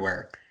be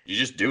everywhere. You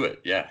just do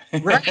it. Yeah.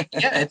 Right.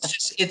 Yeah.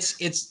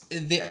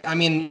 I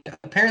mean,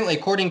 apparently,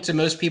 according to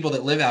most people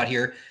that live out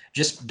here,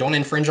 just don't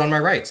infringe on my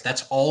rights.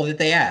 That's all that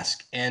they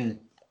ask. And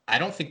I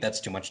don't think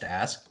that's too much to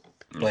ask,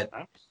 but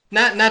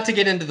not to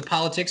get into the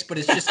politics, but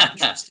it's just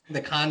interesting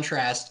the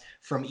contrast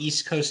from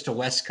East Coast to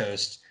West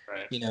Coast,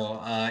 Right.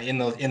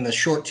 in the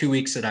short 2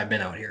 weeks that I've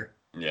been out here.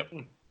 Yep.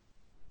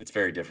 It's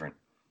very different.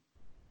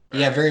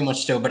 Yeah, very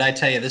much so. But I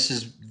tell you, this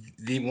is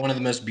one of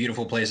the most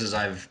beautiful places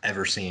I've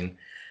ever seen.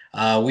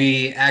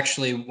 We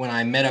actually, when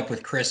I met up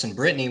with Chris and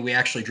Brittany, we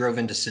actually drove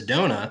into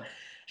Sedona.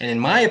 And in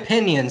my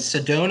opinion,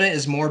 Sedona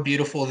is more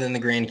beautiful than the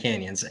Grand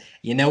Canyons.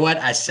 You know what?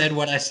 I said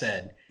what I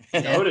said.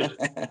 Noted.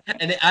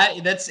 And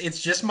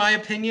it's just my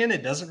opinion.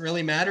 It doesn't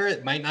really matter.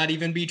 It might not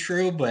even be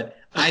true, but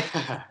I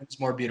think it's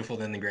more beautiful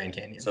than the Grand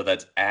Canyon. So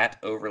that's at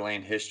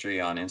Overland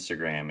History on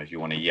Instagram if you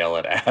want to yell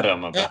at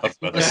Adam about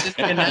whether. Send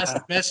me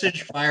a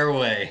message, fire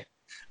away.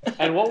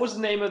 And what was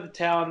the name of the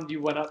town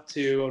you went up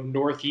to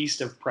northeast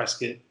of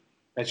Prescott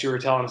that you were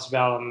telling us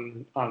about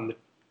on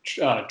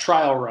the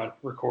trial run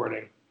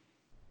recording?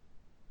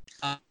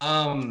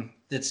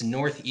 It's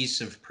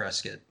northeast of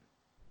Prescott.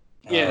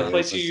 Yeah, the it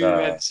place was, you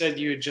had said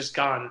you had just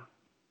gone,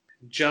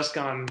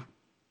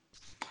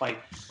 like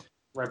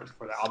right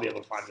before that. I'll be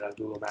able to find it on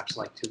Google Maps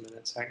in like 2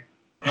 minutes. Hang.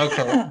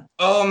 Okay.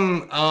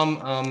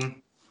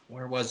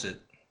 Where was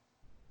it?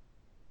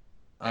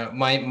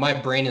 My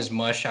brain is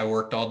mush. I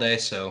worked all day,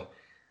 so.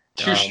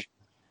 Touche.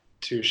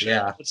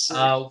 Yeah. Let's see.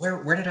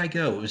 Where did I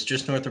go? It was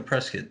just north of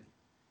Prescott.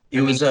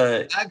 It was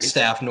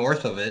Flagstaff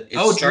north of it. it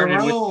started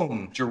with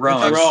Jerome.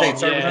 Jerome. I was saying it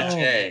started with yeah. a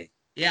J.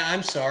 Yeah,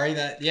 I'm sorry.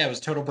 It was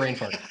total brain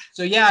fart.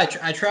 So yeah,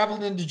 I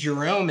traveled into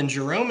Jerome, and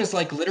Jerome is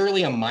like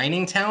literally a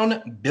mining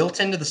town built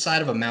into the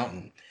side of a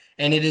mountain,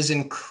 and it is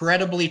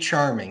incredibly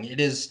charming.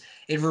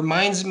 It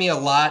reminds me a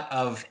lot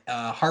of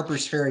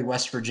Harper's Ferry,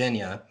 West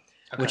Virginia,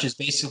 which is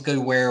basically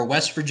where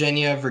West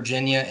Virginia,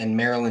 Virginia, and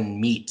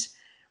Maryland meet,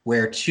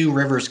 where two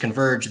rivers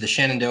converge, the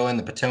Shenandoah and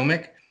the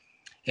Potomac.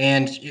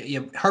 And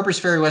Harper's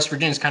Ferry, West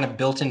Virginia is kind of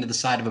built into the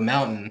side of a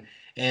mountain,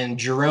 and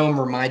Jerome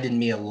reminded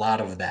me a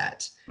lot of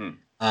that.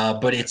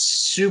 But it's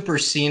super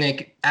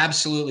scenic,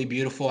 absolutely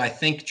beautiful. I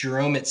think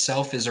Jerome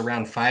itself is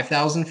around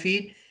 5,000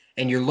 feet,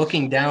 and you're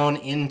looking down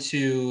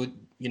into,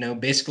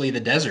 basically the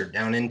desert,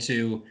 down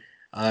into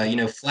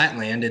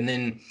flatland. And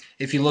then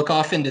if you look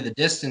off into the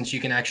distance, you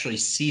can actually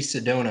see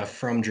Sedona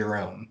from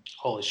Jerome.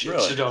 Holy shit,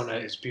 Really?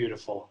 Sedona is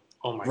beautiful.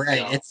 Oh my Right.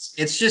 god, It's just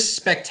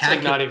it's like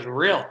spectacular. not even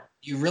real.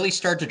 You really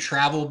start to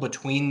travel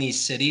between these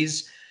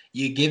cities.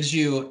 It gives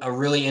you a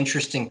really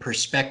interesting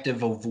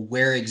perspective of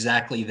where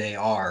exactly they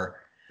are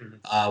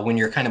when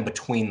you're kind of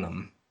between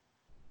them.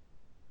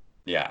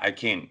 Yeah, I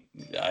can't.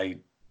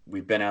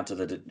 We've been out to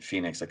the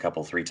Phoenix a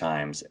couple, 3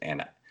 times,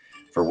 and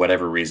for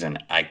whatever reason,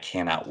 I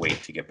cannot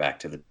wait to get back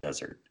to the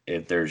desert.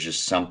 There's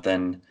just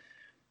something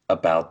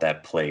about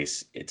that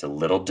place. It's a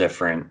little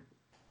different,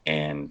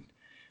 and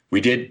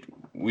when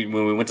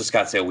we went to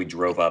Scottsdale, we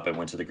drove up and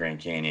went to the Grand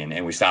Canyon,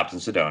 and we stopped in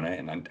Sedona,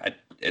 and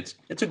it's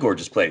a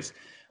gorgeous place.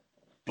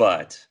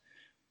 But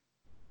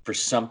for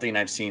something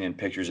I've seen in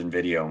pictures and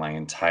video my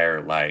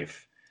entire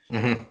life,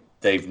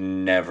 they've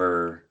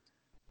never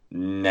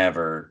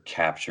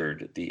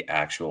captured the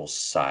actual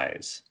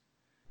size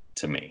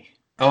to me.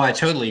 Oh, I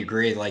totally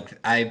agree. Like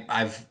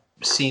I've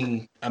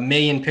seen a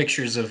million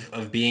pictures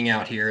of being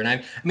out here, and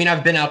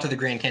I've been out to the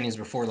Grand Canyons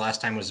before.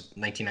 Last time was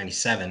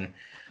 1997.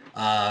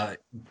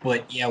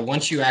 But yeah,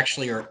 once you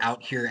actually are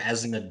out here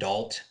as an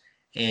adult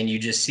and you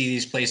just see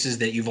these places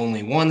that you've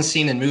only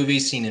seen in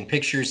movies, seen in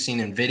pictures,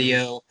 seen in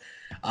video,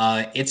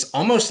 it's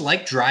almost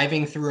like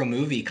driving through a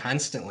movie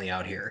constantly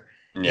out here.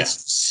 Yeah.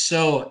 It's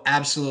so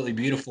absolutely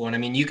beautiful. And I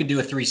mean, you could do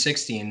a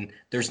 360 and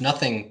there's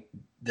nothing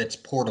that's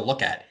poor to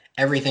look at.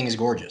 Everything is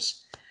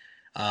gorgeous.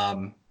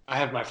 I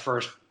have my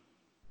first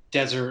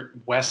Desert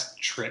West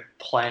trip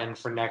planned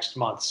for next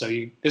month, so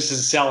this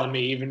is selling me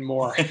even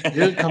more.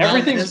 Dude,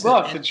 Everything's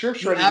booked. The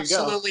trip's You ready to go.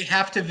 absolutely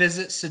have to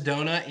visit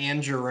Sedona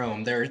and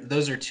Jerome.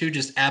 Those are two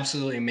just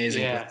absolutely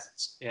amazing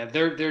places. Yeah,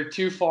 they're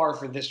too far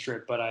for this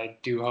trip, but I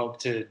do hope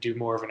to do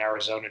more of an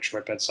Arizona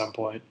trip at some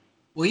point.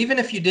 Well, even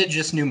if you did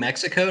just New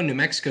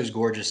Mexico's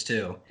gorgeous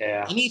too.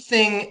 Yeah.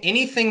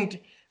 Anything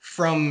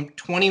from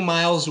 20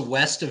 miles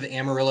west of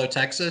Amarillo,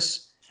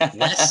 Texas,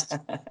 west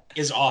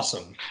is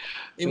awesome.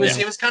 It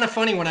was kind of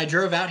funny when I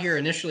drove out here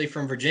initially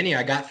from Virginia.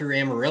 I got through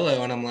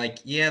Amarillo and I'm like,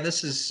 yeah,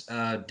 this is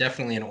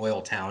definitely an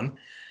oil town.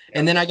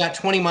 And then I got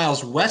 20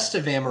 miles west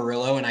of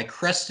Amarillo and I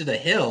crested a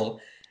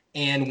hill.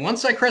 And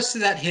once I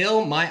crested that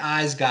hill, my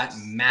eyes got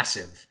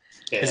massive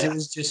because it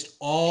was just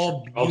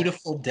all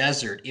beautiful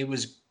desert. It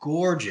was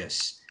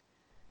gorgeous.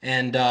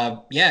 And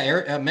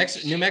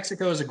New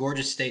Mexico is a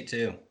gorgeous state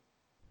too.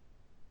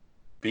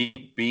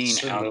 Being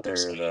out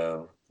there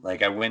though,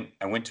 like I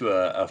went to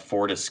a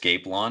Ford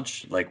Escape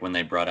launch, like when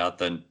they brought out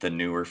the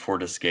newer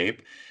Ford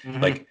Escape,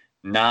 like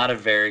not a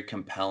very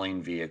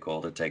compelling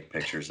vehicle to take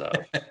pictures of,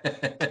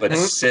 but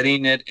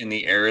sitting it in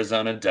the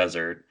Arizona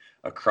desert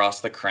across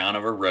the crown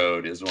of a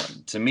road is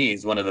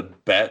one of the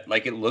best.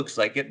 Like it looks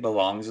like it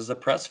belongs as a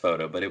press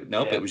photo, but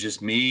it was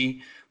just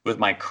me with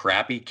my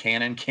crappy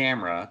Canon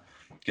camera,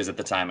 because at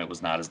the time it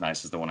was not as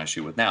nice as the one I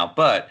shoot with now,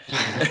 but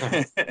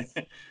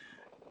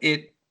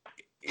it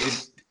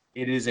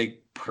is a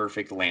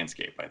perfect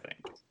landscape, I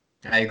think.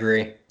 I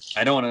agree.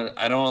 I don't want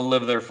to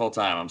live there full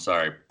time. I'm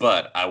sorry,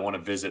 but I want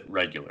to visit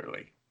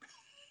regularly.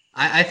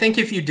 I think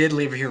if you did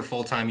live here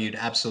full time, you'd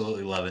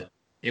absolutely love it.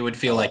 It would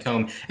feel like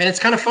home. And it's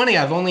kind of funny.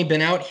 I've only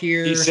been out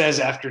here. He says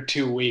after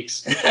 2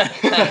 weeks. Yeah,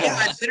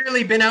 I've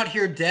literally been out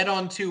here dead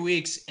on 2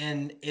 weeks,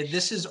 and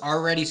this is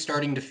already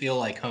starting to feel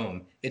like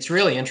home. It's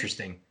really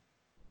interesting.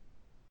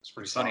 It's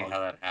pretty funny solid. how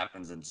that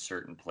happens in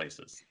certain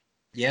places.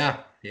 Yeah.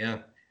 Yeah,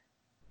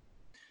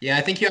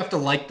 I think you have to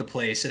like the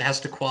place. It has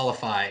to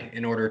qualify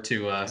in order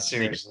to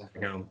seriously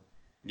make it home.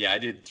 Yeah, I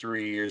did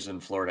 3 years in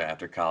Florida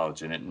after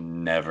college, and it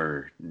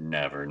never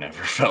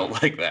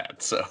felt like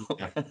that. So.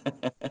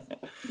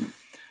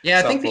 Yeah,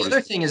 I think the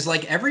other thing is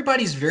like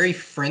everybody's very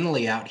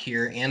friendly out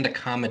here and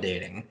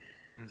accommodating.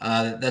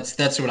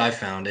 That's what I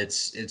found.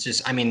 It's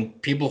just, I mean,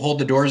 people hold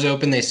the doors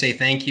open. They say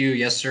thank you,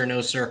 yes sir,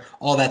 no sir,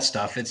 all that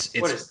stuff.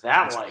 What is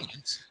that like?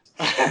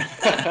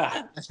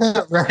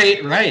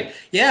 Right.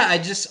 Yeah,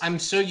 I'm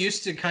so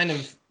used to kind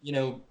of,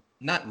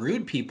 not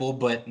rude people,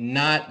 but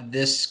not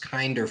this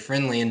kind or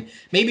friendly. And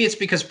maybe it's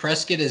because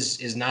Prescott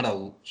is not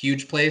a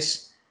huge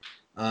place.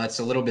 It's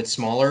a little bit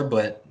smaller,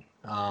 but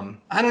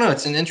I don't know.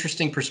 It's an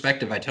interesting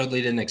perspective. I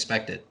totally didn't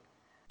expect it.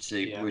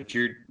 See, what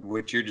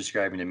you're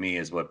describing to me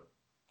is what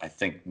I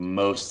think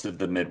most of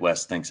the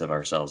Midwest thinks of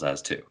ourselves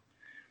as too.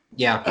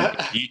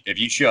 Yeah. If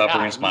you show up, we're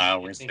gonna smile,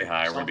 we're gonna say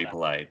hi, we're gonna be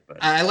polite. But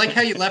I like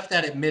how you left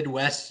that at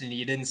Midwest and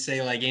you didn't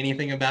say like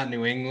anything about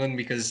New England,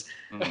 because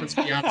let's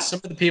be honest,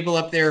 some of the people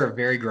up there are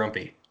very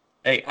grumpy.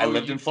 Hey, I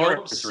lived in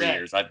Florida for 3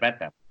 years. I've met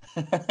them.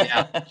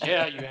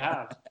 Yeah, you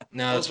have.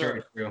 No, that's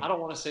very true. I don't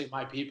want to say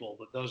my people,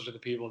 but those are the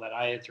people that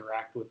I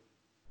interact with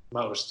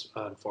most,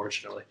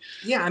 unfortunately.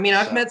 Yeah, I mean,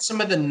 I've met some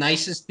of the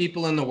nicest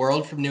people in the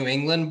world from New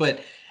England,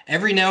 but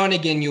every now and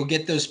again you'll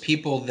get those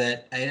people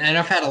that, and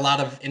I've had a lot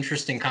of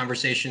interesting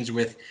conversations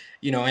with,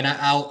 and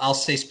I'll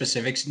say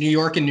specifics, New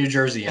York and New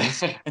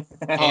Jerseyans.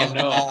 Oh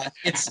no.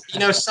 It's,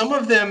 some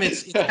of them,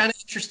 it's kind of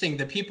interesting.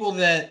 The people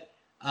that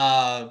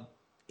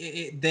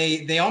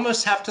they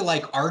almost have to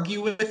like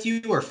argue with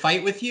you or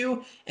fight with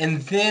you,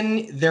 and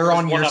then they're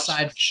on your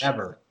side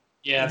forever.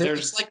 Yeah, It's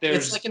there's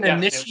like an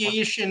definitely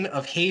initiation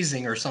of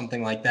hazing or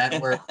something like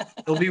that, where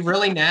it'll be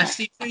really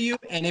nasty to you,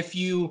 and if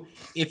you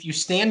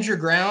stand your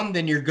ground,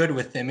 then you're good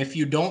with them. If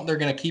you don't, they're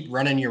gonna keep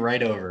running you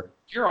right over.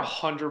 You're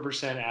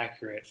 100%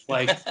 accurate.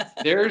 Like,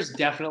 there's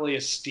definitely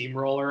a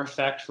steamroller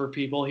effect for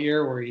people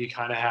here where you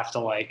kind of have to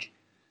like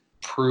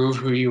prove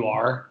who you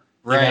are,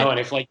 you Right. know, and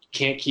if like you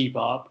can't keep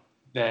up,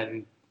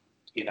 then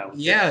you know,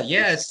 Yeah,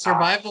 it's not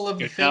survival of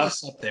the good enough.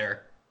 fittest up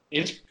there.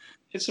 It's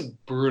it's a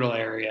brutal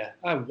area.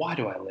 Why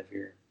do I live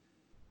here?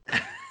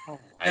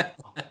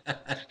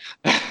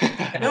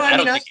 No, I I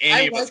mean, don't think any I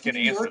of us like can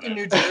New answer York and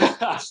that. New Jersey.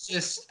 It's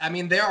just, I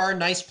mean, there are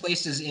nice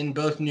places in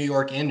both New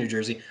York and New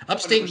Jersey.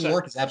 Upstate New 100%.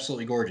 York is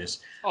absolutely gorgeous.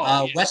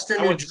 Oh, yeah. Western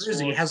I New went to Jersey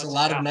school in has a Hudson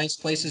lot of Valley. nice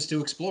places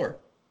to explore.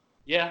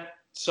 Yeah,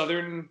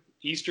 southern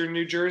eastern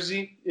New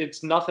Jersey.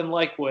 It's nothing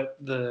like what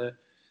the,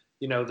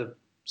 you know, the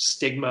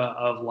stigma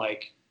of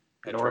like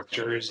North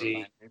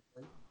Jersey.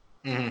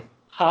 Hmm.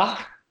 Huh?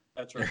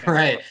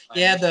 Right.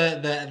 Yeah,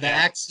 the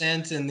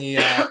accent and the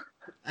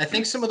I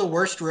think some of the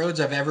worst roads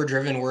I've ever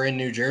driven were in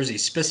New Jersey,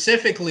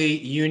 specifically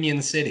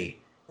Union City.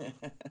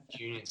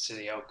 Union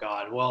City. Oh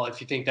God. Well, if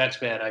you think that's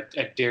bad,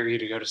 I dare you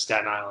to go to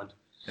Staten Island.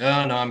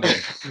 Oh no, I'm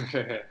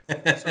good.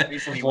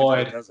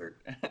 Avoid.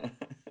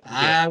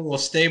 I will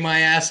stay my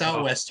ass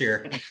out west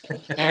here.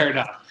 Fair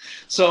enough.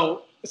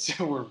 So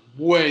we're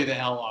way the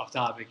hell off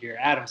topic here,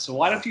 Adam. So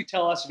why don't you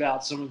tell us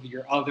about some of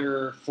your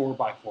other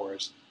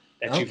 4x4s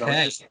that you've owned in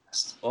Okay. the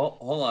past? Well,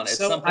 hold on. At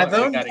So some point,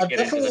 I've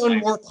definitely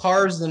owned more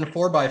cars than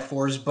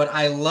 4x4s, but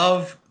I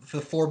love the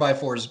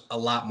 4x4s a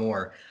lot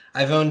more.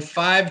 I've owned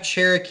 5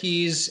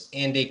 Cherokees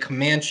and a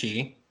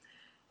Comanche,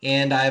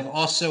 and I've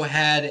also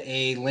had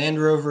a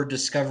Land Rover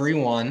Discovery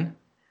One.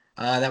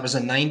 That was a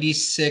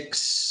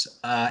 '96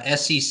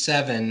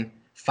 SE7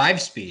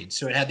 5-speed,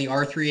 so it had the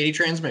R380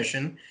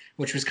 transmission,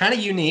 which was kind of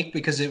unique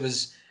because it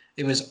was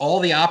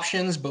all the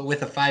options but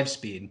with a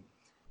 5-speed.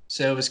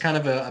 So it was kind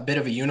of a bit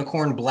of a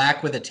unicorn,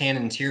 black with a tan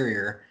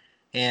interior.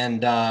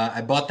 And I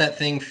bought that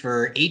thing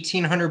for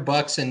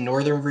 $1,800 in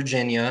Northern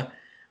Virginia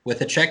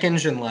with a check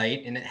engine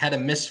light, and it had a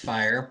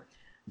misfire.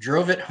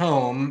 Drove it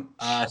home,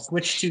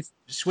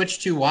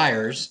 switched two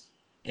wires,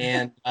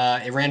 and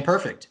it ran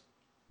perfect.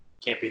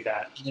 Can't beat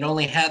that. It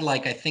only had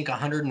like I think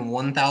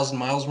 101,000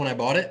 miles when I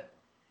bought it,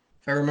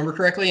 if I remember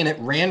correctly, and it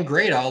ran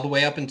great all the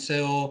way up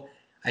until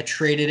I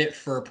traded it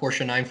for a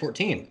Porsche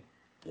 914.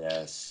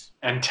 Yes.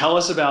 And tell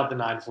us about the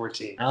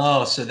 914.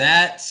 Oh, so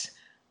that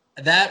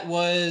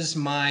was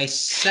my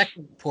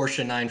second Porsche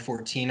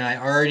 914.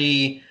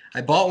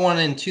 I bought one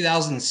in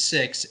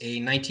 2006,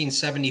 a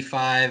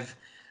 1975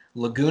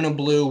 Laguna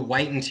Blue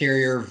white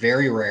interior,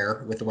 very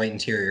rare with the white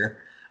interior,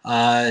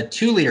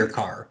 2-liter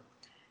car.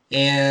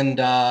 And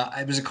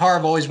it was a car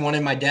I've always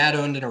wanted. My dad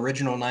owned an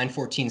original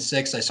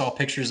 914-6. I saw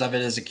pictures of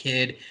it as a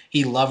kid.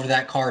 He loved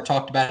that car,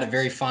 talked about it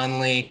very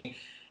fondly,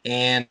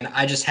 and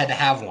I just had to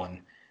have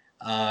one.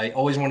 I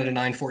always wanted a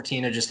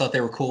 914. I just thought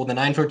they were cool. The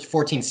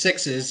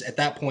 914-6s at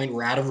that point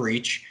were out of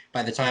reach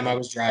by the time I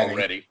was driving.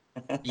 Already.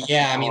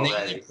 Yeah, I mean,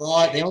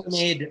 they only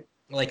made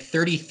like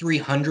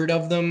 3,300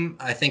 of them,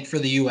 I think, for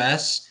the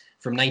U.S.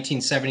 from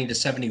 1970 to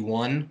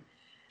 71.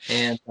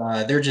 And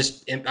they're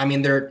just, I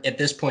mean, they're at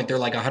this point, they're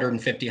like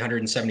 $150,000,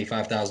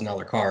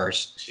 $175,000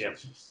 cars. Yep.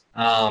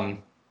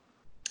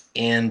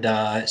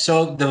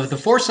 So the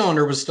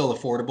 4-cylinder was still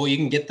affordable. You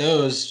can get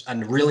those, a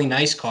really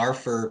nice car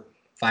for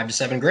 $5,000 to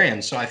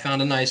 $7,000. So I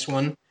found a nice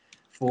one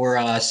for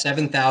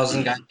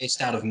 $7,000. Got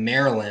based out of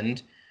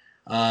Maryland.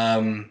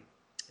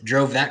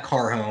 Drove that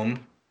car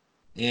home,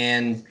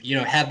 and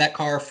had that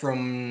car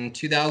from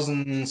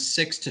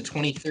 2006 to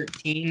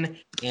 2013,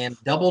 and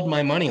doubled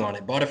my money on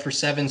it. Bought it for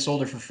 $7,000,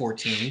 sold it for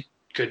 $14,000.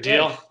 Good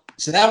deal.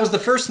 So that was the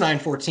first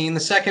 914. The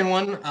second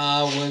one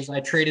was I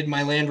traded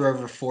my Land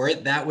Rover for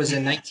it. That was a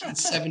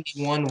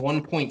 1971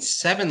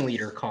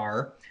 1.7-liter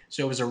car.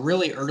 So it was a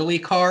really early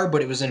car,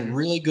 but it was in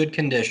really good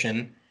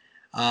condition.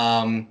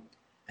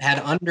 Had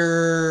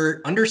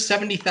under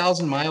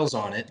 70,000 miles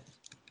on it.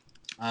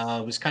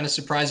 It was kind of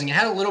surprising. It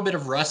had a little bit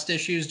of rust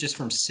issues just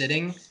from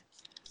sitting,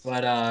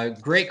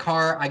 but great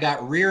car. I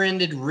got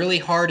rear-ended really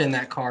hard in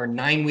that car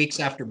 9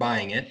 weeks after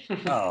buying it.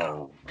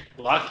 Oh,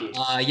 Lucky.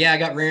 Yeah, I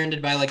got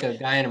rear-ended by like a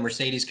guy in a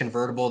Mercedes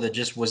convertible that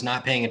just was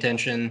not paying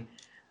attention.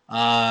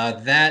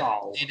 That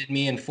landed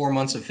me in 4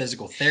 months of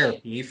physical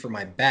therapy for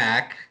my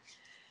back.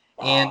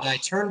 And I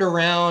turned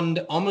around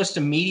almost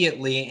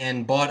immediately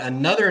and bought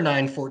another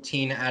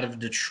 914 out of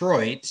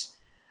Detroit.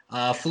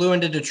 Flew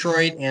into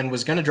Detroit and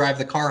was going to drive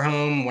the car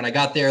home. When I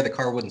got there, the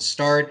car wouldn't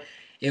start.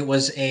 It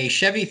was a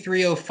Chevy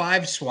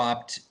 305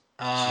 swapped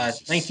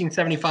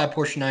 1975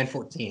 Porsche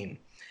 914.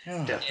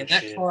 And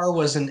that car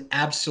was an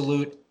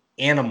absolute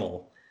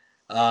animal.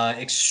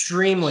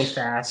 Extremely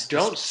fast.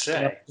 Don't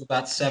say.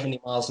 About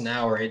 70 miles an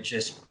hour. It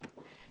just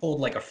pulled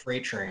like a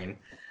freight train.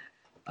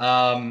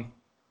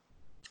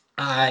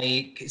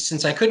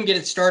 Since I couldn't get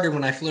it started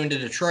when I flew into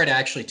Detroit, I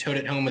actually towed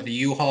it home with a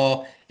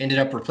U-Haul, ended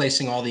up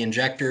replacing all the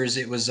injectors.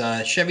 It was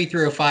a Chevy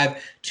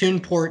 305 tune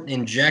port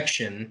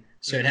injection.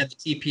 So it had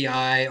the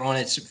TPI on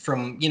it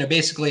from,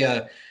 basically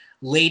a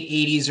late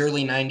 80s,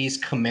 early 90s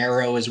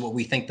Camaro is what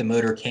we think the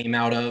motor came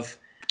out of.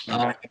 Okay.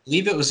 I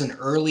believe it was an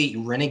early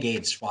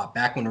Renegade swap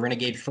back when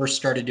Renegade first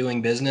started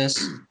doing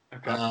business,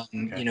 Okay.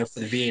 you know,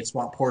 for the V8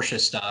 swap Porsche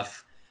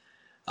stuff.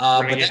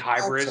 But Renegade that car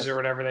was hybrids or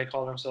whatever they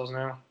call themselves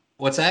now.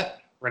 what's that?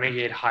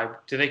 Renegade hybrid.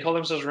 Do they call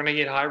themselves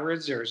Renegade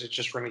hybrids or is it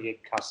just Renegade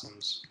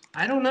customs?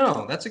 I don't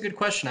know. That's a good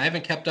question. I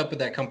haven't kept up with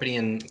that company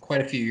in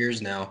quite a few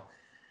years now.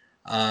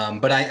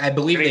 But I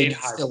believe they Renegade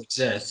still hybrids.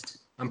 exist.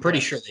 I'm pretty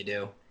sure they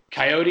do.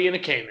 Coyote and a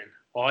Cayman.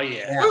 Oh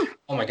yeah. Yeah.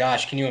 Oh my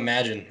gosh, can you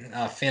imagine?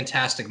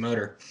 Fantastic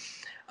motor.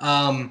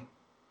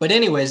 But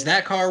anyways,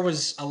 that car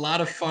was a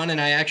lot of fun, and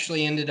I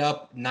actually ended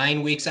up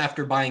 9 weeks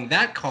after buying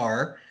that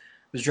car.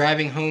 Was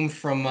driving home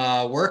from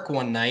work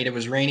one night. It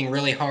was raining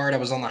really hard. I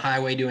was on the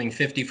highway doing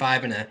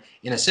 55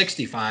 in a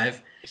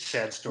 65.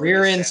 Sad story.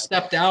 Rear end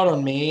stepped out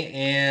on me,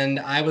 and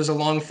I was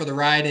along for the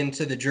ride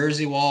into the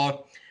Jersey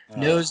wall.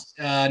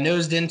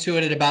 Nosed into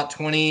it at about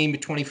 20,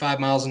 25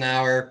 miles an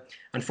hour.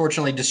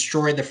 Unfortunately,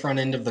 destroyed the front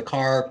end of the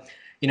car.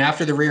 You know,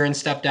 after the rear end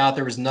stepped out,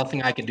 there was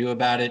nothing I could do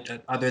about it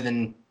other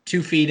than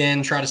 2 feet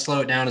in, try to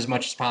slow it down as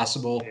much as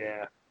possible.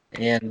 Yeah.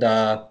 And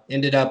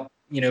ended up,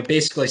 you know,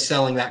 basically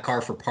selling that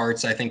car for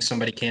parts. I think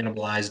somebody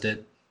cannibalized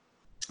it.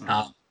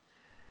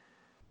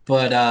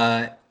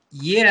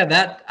 Yeah,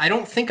 that I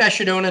don't think I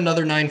should own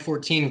another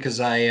 914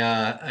 because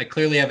I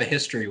clearly have a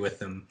history with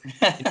them.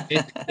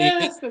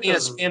 Basically, in a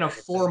span of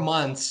 4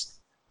 months,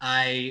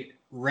 I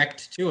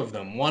wrecked 2 of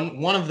them.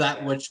 One of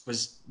that which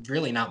was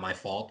really not my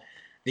fault.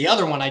 The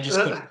other one I just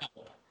couldn't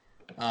help.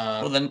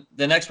 Well, then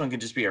the next one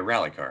could just be a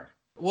rally car.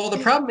 Well, the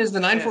problem is the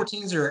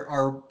 914s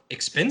are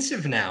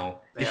expensive now.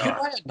 They If you are.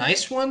 buy a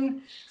nice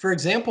one, for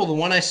example, the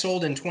one I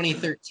sold in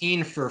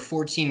 2013 for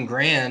 14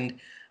 grand,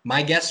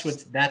 my guess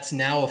was that's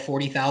now a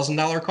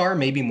 $40,000 car,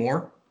 maybe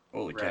more.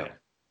 Holy cow. Right.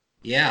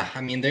 Yeah,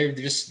 I mean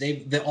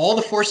all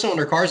the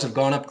 4-cylinder cars have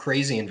gone up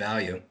crazy in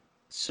value.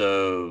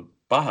 So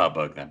Baja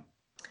Bug then.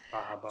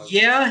 Baja Bug.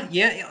 Yeah.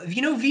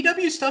 You know,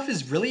 VW stuff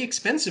is really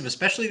expensive,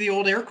 especially the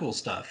old air cool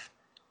stuff.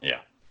 Yeah.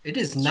 It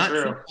is It's not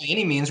true. cheap by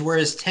any means.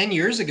 Whereas 10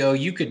 years ago,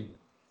 you could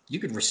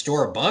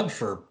restore a Bug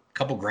for a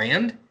couple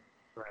grand.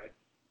 Right.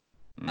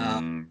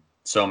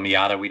 So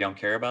Miata we don't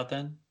care about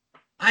then?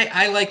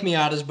 I like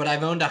Miatas, but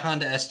I've owned a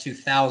Honda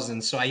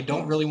S2000, so I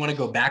don't really want to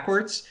go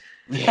backwards.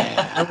 I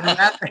Yeah. would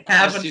rather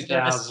have an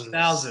S2000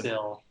 S2000.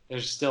 still.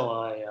 There's still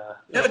a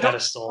No, don't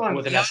pedestal get me wrong,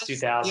 with an Miatas-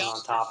 S2000 Miatas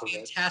on top are of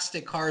it.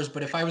 Fantastic cars,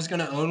 but if I was going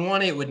to own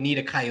one, it would need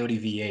a Coyote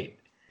V8.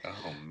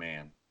 Oh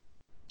man.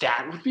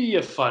 That would be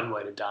a fun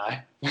way to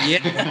die. Yeah,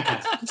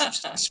 the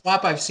interesting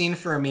swap I've seen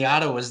for a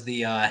Miata was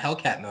the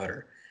Hellcat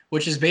motor,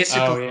 which is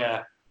basically Oh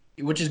yeah.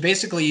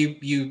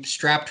 you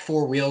strapped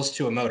 4 wheels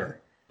to a motor.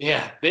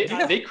 Yeah.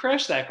 They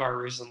crashed that car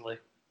recently.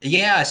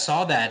 Yeah, I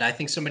saw that. I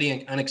think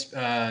somebody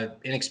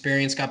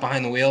inexperienced got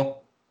behind the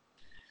wheel,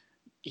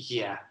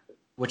 Yeah.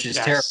 which is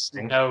That's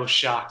terrifying. no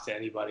shock to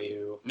anybody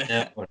who No,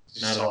 not at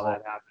saw all.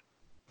 that happen.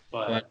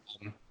 But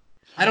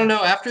I don't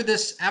know. After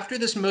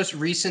this most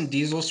recent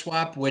diesel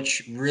swap,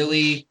 which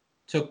really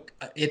took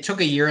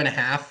a year and a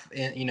half,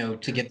 you know,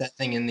 to get that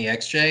thing in the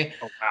XJ.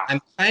 oh wow. I'm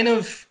kind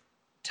of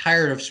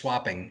tired of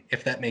swapping,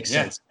 if that makes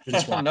Yeah. sense. For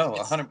the swap. No,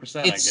 It's-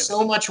 100%. I get It's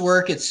so much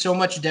work. It's so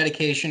much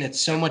dedication. It's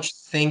so much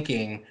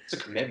thinking. It's a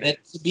commitment.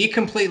 That, to be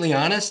completely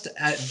honest,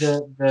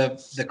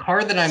 the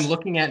car that I'm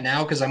looking at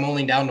now, because I'm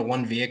only down to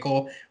 1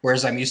 vehicle,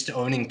 whereas I'm used to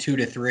owning 2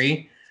 to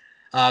 3,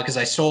 because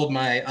I sold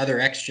my other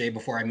XJ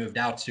before I moved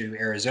out to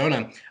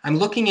Arizona. I'm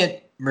looking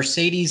at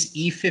Mercedes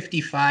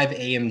E55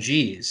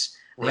 AMGs.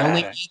 They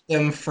only Right. made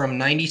them from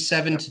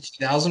 97 to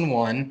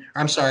 2001.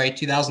 Or I'm sorry,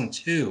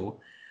 2002.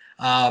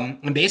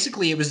 And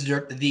basically, it was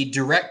the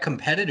direct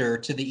competitor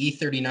to the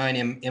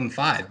E39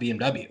 M5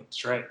 BMW.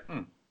 That's right.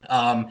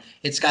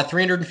 It's got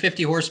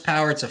 350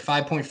 horsepower. It's a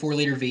 5.4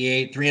 liter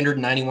V8,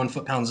 391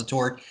 foot-pounds of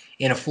torque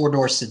in a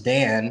 4-door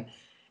sedan.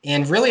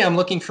 And really, I'm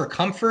looking for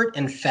comfort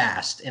and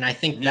fast. And I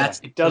think Yeah. that's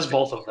It does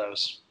both of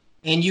those.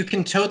 And you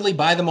can totally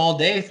buy them all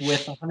day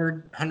with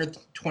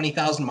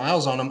 120,000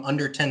 miles on them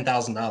under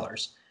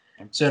 $10,000.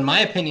 So in my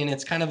opinion,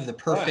 it's kind of the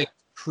perfect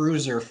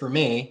cruiser for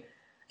me.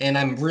 And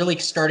I'm really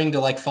starting to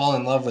like fall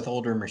in love with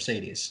older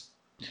Mercedes.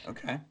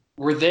 Okay.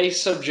 Were they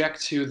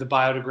subject to the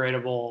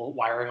biodegradable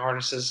wiring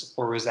harnesses,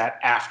 or was that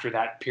after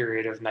that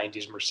period of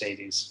 90s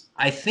Mercedes?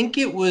 I think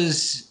they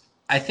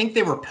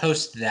were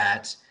post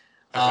that.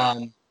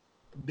 Okay.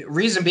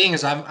 Reason being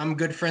is I'm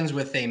good friends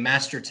with a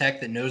master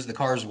tech that knows the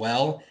cars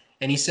well.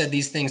 And he said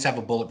these things have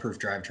a bulletproof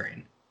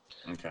drivetrain.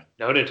 Okay.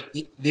 Noted.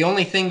 The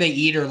only thing they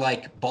eat are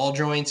like ball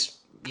joints.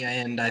 Yeah,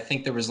 and I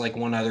think there was like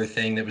one other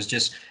thing that was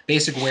just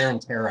basic wear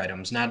and tear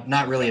items.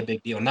 Not really a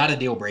big deal. Not a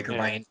deal breaker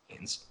by any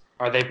means.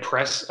 Are they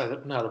press?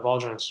 No, the ball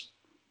joints.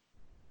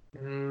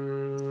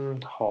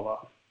 Hold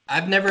on.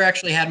 I've never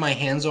actually had my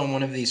hands on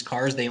one of these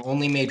cars. They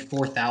only made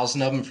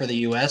 4,000 of them for the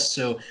U.S.,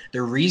 so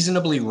they're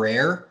reasonably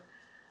rare.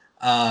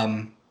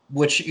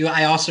 Which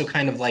I also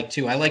kind of like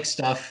too. I like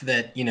stuff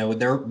that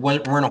there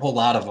weren't a whole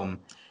lot of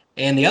them,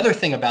 And the other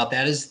thing about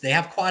that is they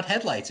have quad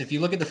headlights. If you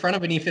look at the front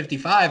of an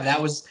E55,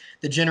 that was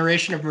the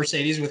generation of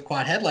Mercedes with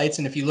quad headlights.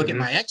 And if you look at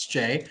my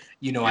XJ,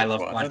 you know I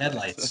love quad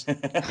headlights.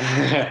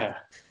 It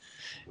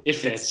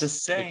fits. It's the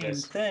same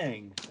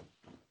thing.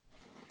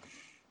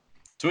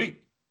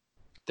 Sweet.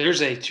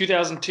 There's a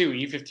 2002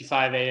 E55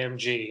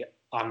 AMG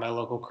on my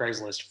local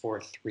Craigslist for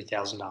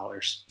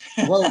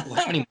 $3,000. Whoa,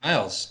 how many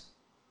miles?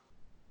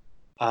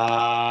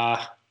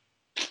 I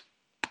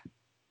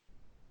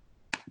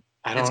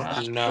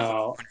don't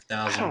know.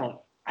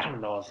 I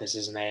don't know if this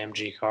is an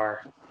AMG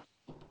car.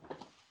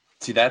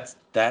 See, that's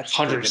going to be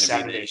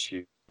 170. the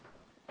issue.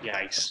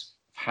 Yikes.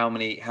 How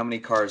many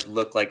cars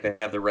look like they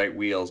have the right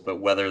wheels, but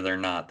whether they're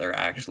not, they're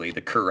actually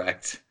the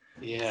correct.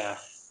 Yeah.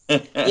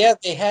 Yeah,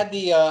 they had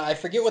the I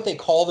forget what they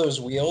call those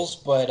wheels,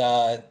 but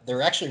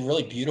they're actually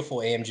really beautiful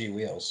AMG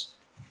wheels.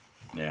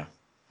 Yeah,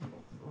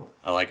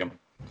 I like them.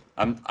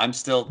 I'm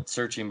still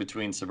searching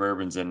between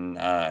Suburbans and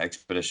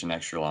Expedition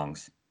extra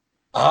longs.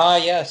 Ah,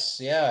 yes,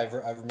 yeah,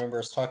 I remember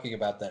us talking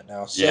about that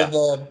now. So Yeah.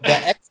 the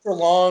extra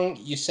long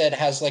you said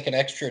has like an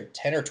extra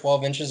 10 or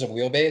 12 inches of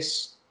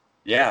wheelbase.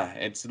 Yeah,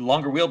 it's a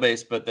longer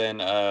wheelbase, but then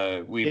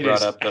we It brought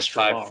is up the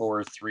extra long.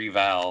 5.4 3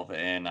 valve,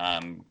 and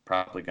I'm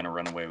probably going to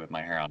run away with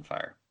my hair on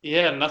fire.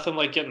 Yeah, nothing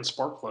like getting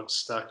spark plugs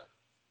stuck.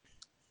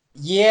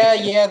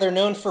 Yeah, they're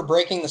known for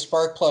breaking the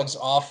spark plugs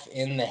off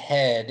in the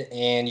head,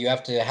 and you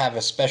have to have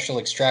a special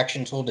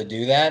extraction tool to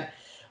do that.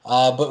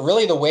 But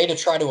really, the way to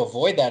try to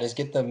avoid that is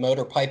get the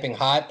motor piping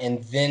hot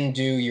and then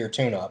do your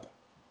tune-up.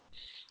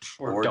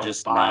 Or don't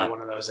just buy not one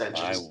of those buy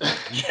engines. one.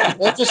 Yeah.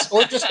 Or just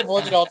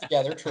avoid it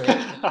altogether. True.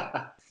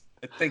 I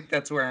think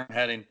that's where I'm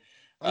heading.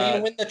 I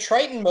mean, when the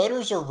Triton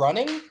motors are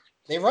running,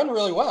 they run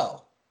really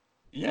well.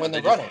 Yeah, when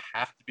they they're just running.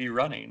 have to be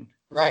running.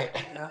 Right.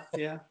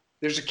 Yeah.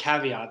 There's a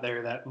caveat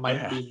there that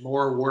might be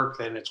more work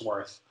than it's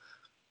worth.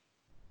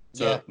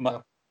 So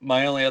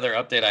my only other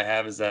update I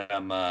have is that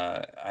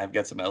I've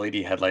got some LED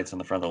headlights on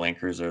the front of the Land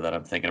Cruiser that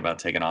I'm thinking about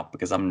taking off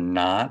because I'm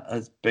not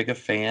as big a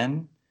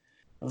fan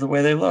of the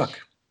way they look.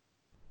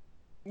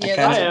 Yeah,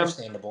 that's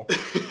understandable.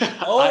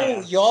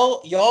 Oh,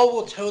 y'all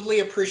will totally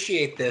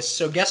appreciate this.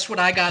 So guess what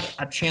I got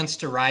a chance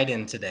to ride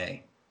in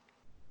today?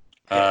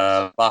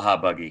 Baja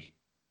Buggy.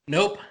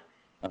 Nope.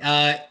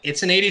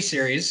 It's an 80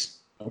 series.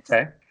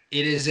 Okay.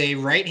 It is a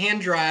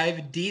right-hand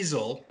drive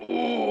diesel.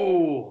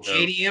 Ooh.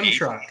 ADM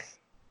truck.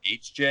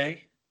 HJ?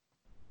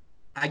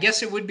 I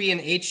guess it would be an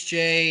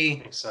HJ. I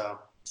think so.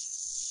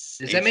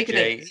 Does that make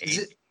it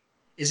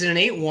is it an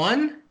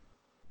 8.1?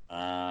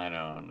 I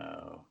don't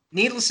know.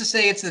 Needless to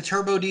say, it's the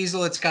turbo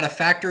diesel. It's got a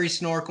factory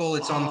snorkel.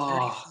 It's on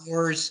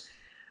 34s.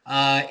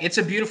 It's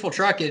a beautiful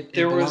truck. It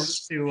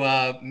belongs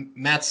to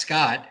Matt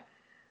Scott.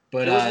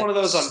 But there was one of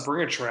those on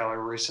Bring a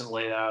Trailer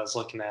recently that I was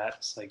looking at.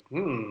 It's like,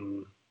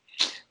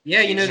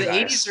 Yeah, the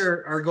 80s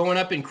are going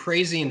up in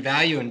crazy in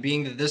value, and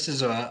being that this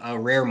is a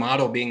rare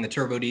model, being the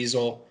turbo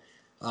diesel,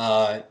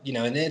 and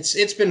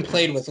it's been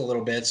played with a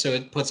little bit, so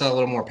it puts out a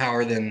little more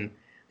power than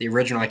the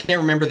original. I can't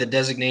remember the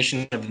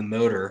designation of the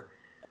motor,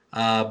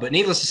 but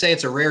needless to say,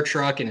 it's a rare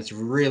truck, and it's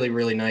really,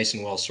 really nice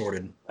and well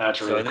sorted.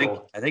 That's really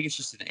cool. I think it's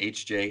just an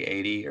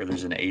HJ80 or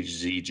there's an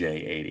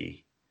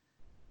HZJ80.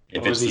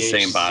 If it's the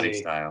same body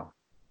style.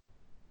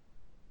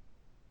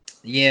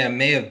 Yeah, it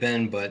may have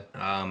been, but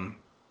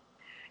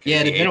it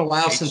had been a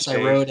while since I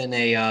rode in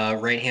a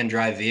right-hand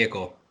drive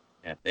vehicle.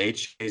 Yeah, the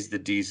HJ is the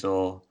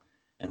diesel,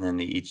 and then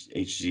the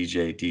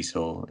HZJ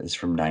diesel is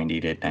from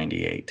 90 to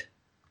 98.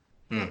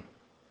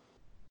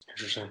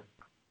 Interesting.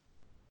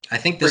 I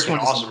think this one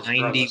is a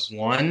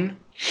 91.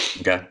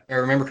 Okay. If I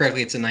remember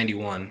correctly, it's a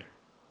 91.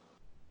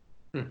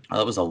 Well,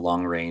 that was a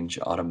long-range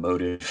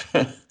automotive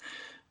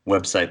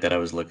website that I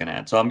was looking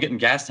at. So I'm getting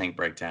gas tank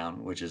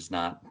breakdown, which is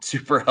not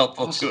super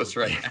helpful to us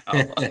right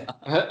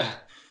now.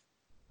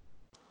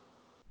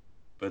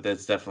 But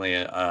that's definitely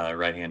a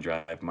right-hand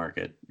drive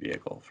market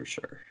vehicle for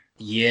sure.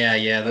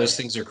 Yeah, those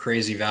things are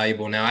crazy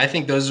valuable now. I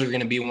think those are going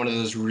to be one of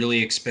those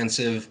really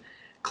expensive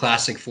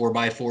classic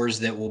 4x4s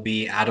that will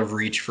be out of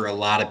reach for a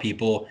lot of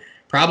people,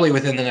 probably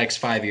within the next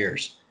 5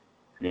 years.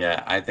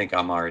 Yeah, I think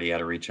I'm already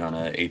out of reach on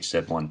a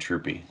HZ1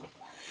 Troopy.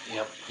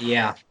 Yep.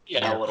 Yeah,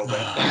 a little bit.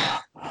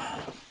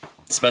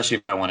 Especially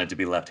if I wanted to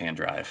be left-hand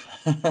drive.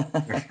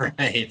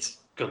 Right.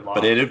 Good luck.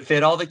 But it'd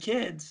fit all the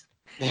kids.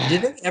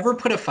 Did they ever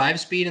put a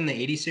 5-speed in the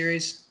 80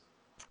 series?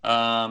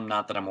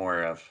 Not that I'm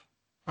aware of.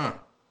 Huh.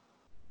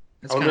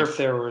 I wonder if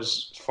there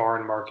was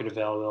foreign market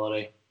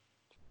availability.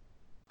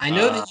 I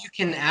know that you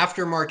can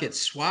aftermarket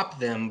swap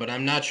them, but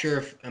I'm not sure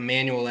if a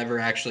manual ever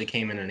actually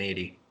came in an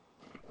 80.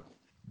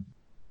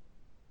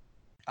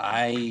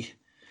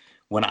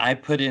 When I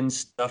put in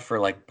stuff for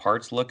like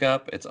parts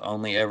lookup, it's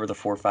only ever the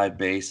 4.5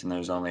 base, and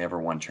there's only ever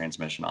one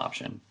transmission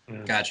option.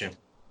 Gotcha.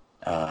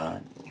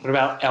 What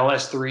about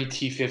LS3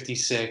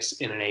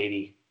 T56 in an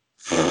 80?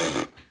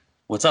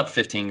 What's up,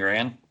 15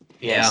 grand?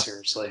 Yeah,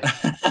 seriously.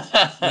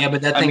 Yeah,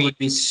 but that thing would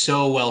be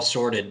so well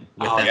sorted.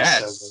 With that.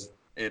 Yes.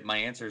 My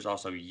answer is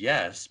also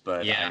yes,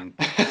 but yeah.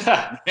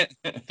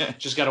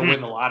 Just got to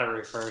win the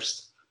lottery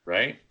first.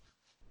 Right?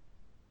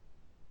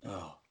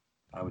 Oh,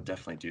 I would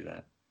definitely do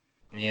that.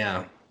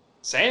 Yeah.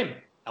 Same.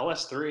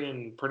 LS3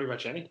 and pretty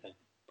much anything.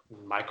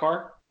 My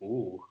car?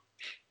 Ooh.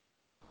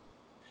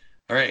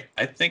 All right,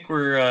 I think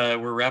we're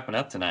wrapping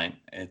up tonight.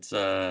 It's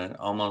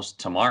almost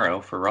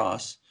tomorrow for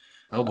Ross.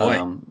 Oh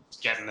boy. It's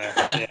getting there.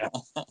 Yeah.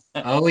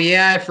 Oh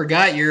yeah, I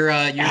forgot you're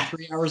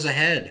 3 hours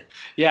ahead.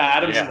 Yeah,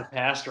 Adam's in Yeah. the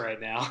past right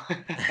now.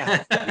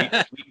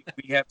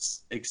 we have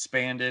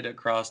expanded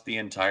across the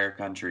entire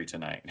country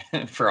tonight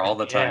for all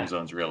the time Yeah.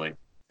 zones, really.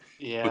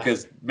 Yeah.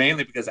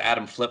 Mainly because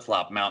Adam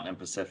flip-flopped Mountain and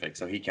Pacific,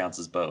 so he counts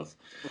as both.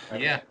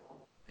 Yeah.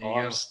 There Well, you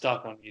I'm go.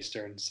 stuck on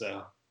Eastern,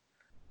 so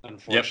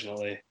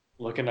unfortunately,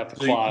 looking at the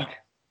So clock.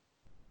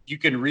 You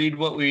can read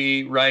what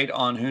we write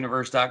on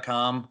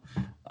Hooniverse.com.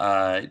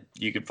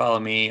 You can follow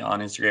me on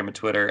Instagram and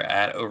Twitter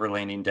at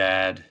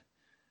OverlandingDad.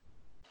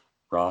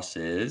 Ross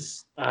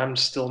is. I'm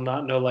still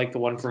not like the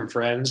one from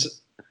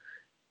Friends.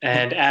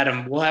 And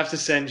Adam, we'll have to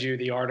send you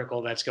the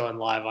article that's going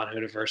live on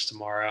Hooniverse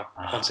tomorrow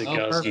once it Oh,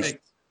 goes.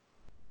 perfect.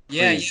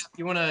 Yeah, Please. if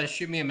you want to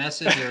shoot me a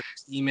message or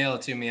just email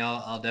it to me,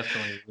 I'll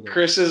definitely read it.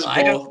 Chris is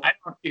I both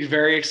don't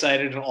very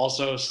excited and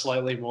also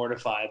slightly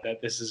mortified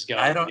that this is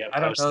going to get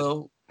posted.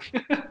 know.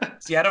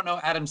 See, I don't know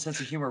Adam's sense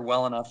of humor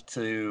well enough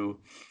to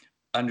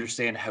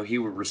understand how he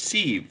would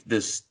receive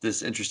this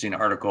interesting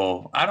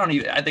article.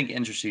 I think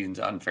interesting is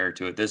unfair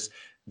to it.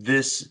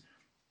 This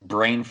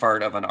brain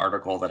fart of an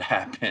article that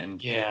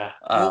happened. Yeah.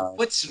 Well,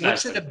 what's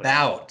nice it way to put it.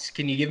 about?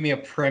 Can you give me a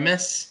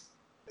premise?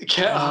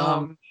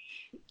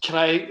 Can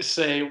I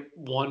say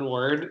one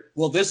word?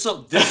 Well,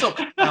 this'll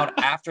come out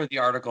after the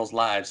article's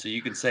live, so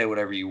you can say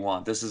whatever you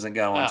want. This isn't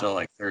going until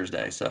like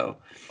Thursday, so.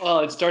 Well,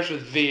 it starts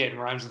with V and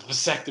rhymes with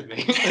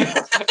vasectomy.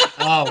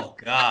 Oh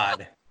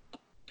God.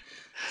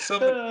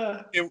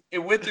 So it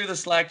went through the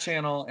Slack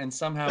channel, and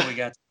somehow we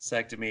got to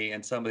vasectomy,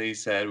 and somebody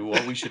said,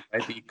 "Well, we should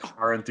write the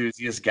Car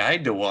Enthusiast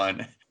Guide to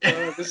One."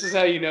 This is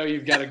how you know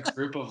you've got a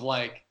group of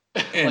like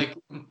And-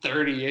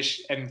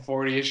 30-ish and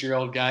 40-ish year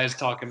old guys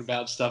talking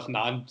about stuff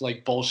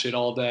bullshit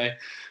all day.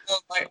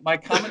 Well, my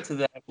comment to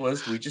that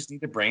was, we just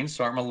need to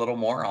brainstorm a little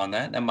more on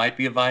that. That might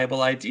be a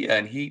viable idea.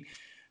 And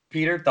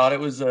Peter thought it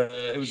was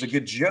a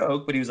good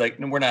joke, but he was like,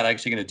 "No, we're not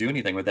actually going to do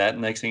anything with that."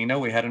 And next thing you know,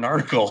 we had an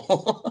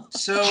article.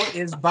 So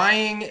is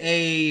buying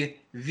a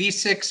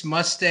V6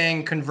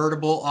 Mustang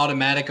convertible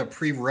automatic a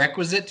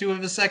prerequisite to a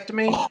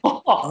vasectomy?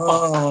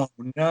 Oh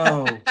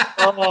no!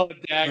 Oh,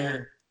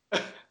 dagger.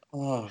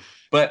 Oh,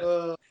 but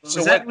Was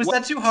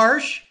that too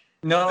harsh?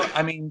 No,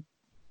 I mean,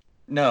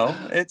 no,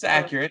 it's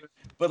accurate.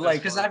 But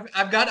like, Because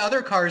I've got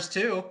other cars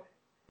too.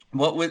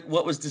 what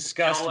was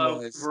discussed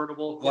was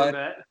convertible what-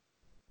 Corvette.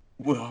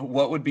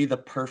 what would be the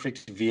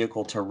perfect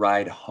vehicle to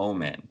ride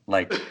home in?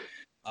 Like,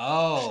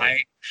 Oh.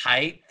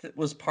 height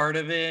was part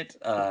of it.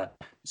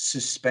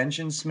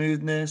 Suspension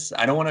smoothness.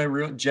 I don't want to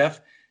ruin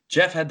Jeff.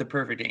 Jeff had the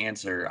perfect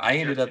answer. I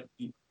ended up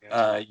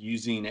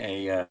using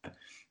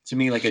to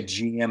me like a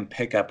GM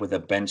pickup with a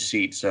bench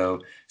seat, so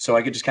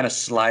I could just kind of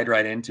slide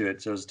right into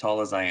it. So as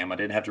tall as I am, I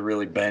didn't have to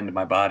really bend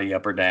my body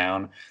up or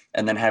down.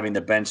 And then having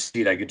the bench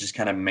seat, I could just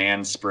kind of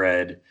man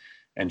spread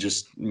and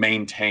just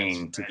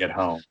maintain to get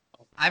home.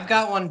 I've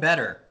got one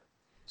better.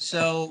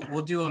 So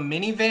we'll do a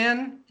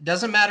minivan. It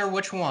doesn't matter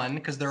which one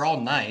because they're all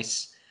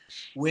nice,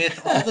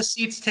 with all the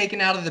seats taken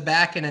out of the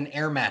back and an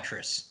air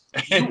mattress.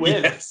 You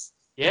win. Yes.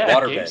 Yeah,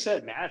 Waterbed. game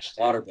set match.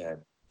 Dude. Waterbed.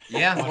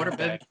 Yeah,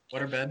 Waterbed.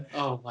 waterbed.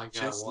 Oh my god.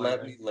 Just waterbed.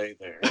 let me lay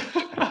there.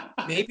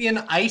 Maybe an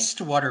iced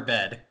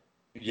waterbed.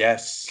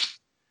 Yes.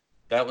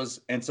 That was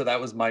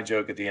my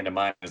joke at the end of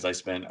mine, is I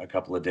spent a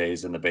couple of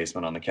days in the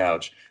basement on the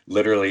couch,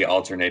 literally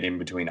alternating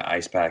between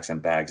ice packs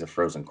and bags of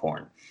frozen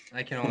corn.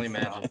 I can only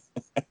imagine.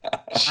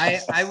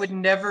 I would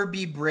never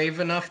be brave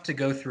enough to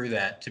go through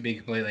that, to be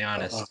completely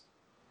honest.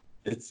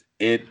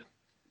 It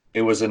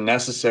was a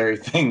necessary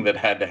thing that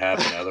had to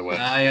happen, otherwise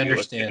I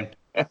understand.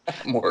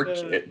 more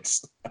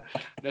kids.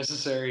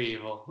 Necessary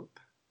evil.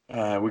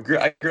 I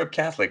grew up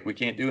Catholic. We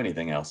can't do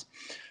anything else.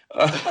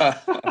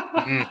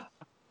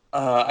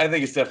 I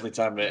think it's definitely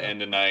time to end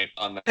tonight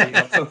on that.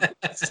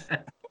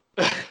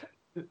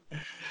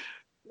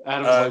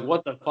 Adam's like,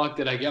 what the fuck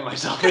did I get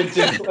myself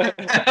into?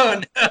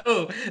 Oh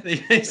no,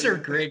 these are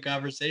great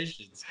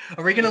conversations.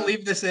 Are we gonna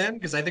leave this in?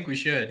 Because I think we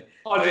should.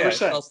 100%.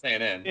 It's all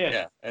staying in.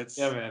 Yeah.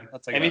 Yeah, Man. I'll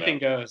take Anything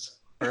that out. goes.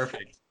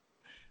 Perfect.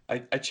 I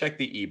checked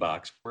the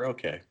e-box. We're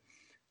okay.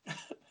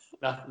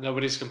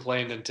 Nobody's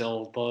complained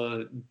until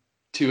the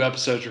 2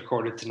 episodes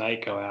recorded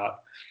tonight go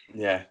out.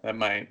 Yeah, that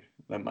might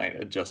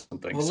adjust some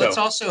things. Well, let's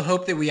also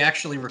hope that we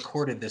actually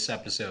recorded this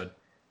episode.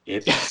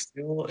 It's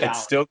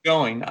still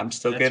going. I'm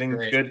still That's getting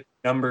great. good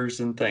numbers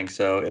and things.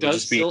 So it'll Does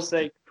just be still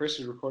say Chris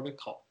is recording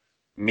call.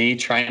 me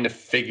trying to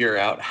figure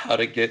out how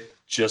to get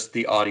just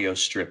the audio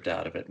stripped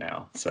out of it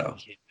now. So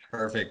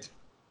Perfect.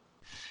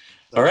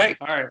 all right.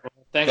 All right.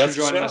 Well, thanks That's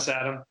for joining the us,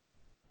 Adam.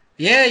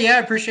 Yeah, I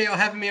appreciate y'all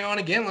having me on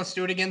again. Let's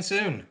do it again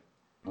soon.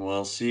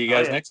 We'll see you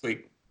guys yeah. next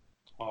week.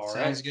 All right.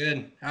 Sounds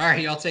good. All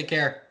right, y'all take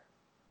care.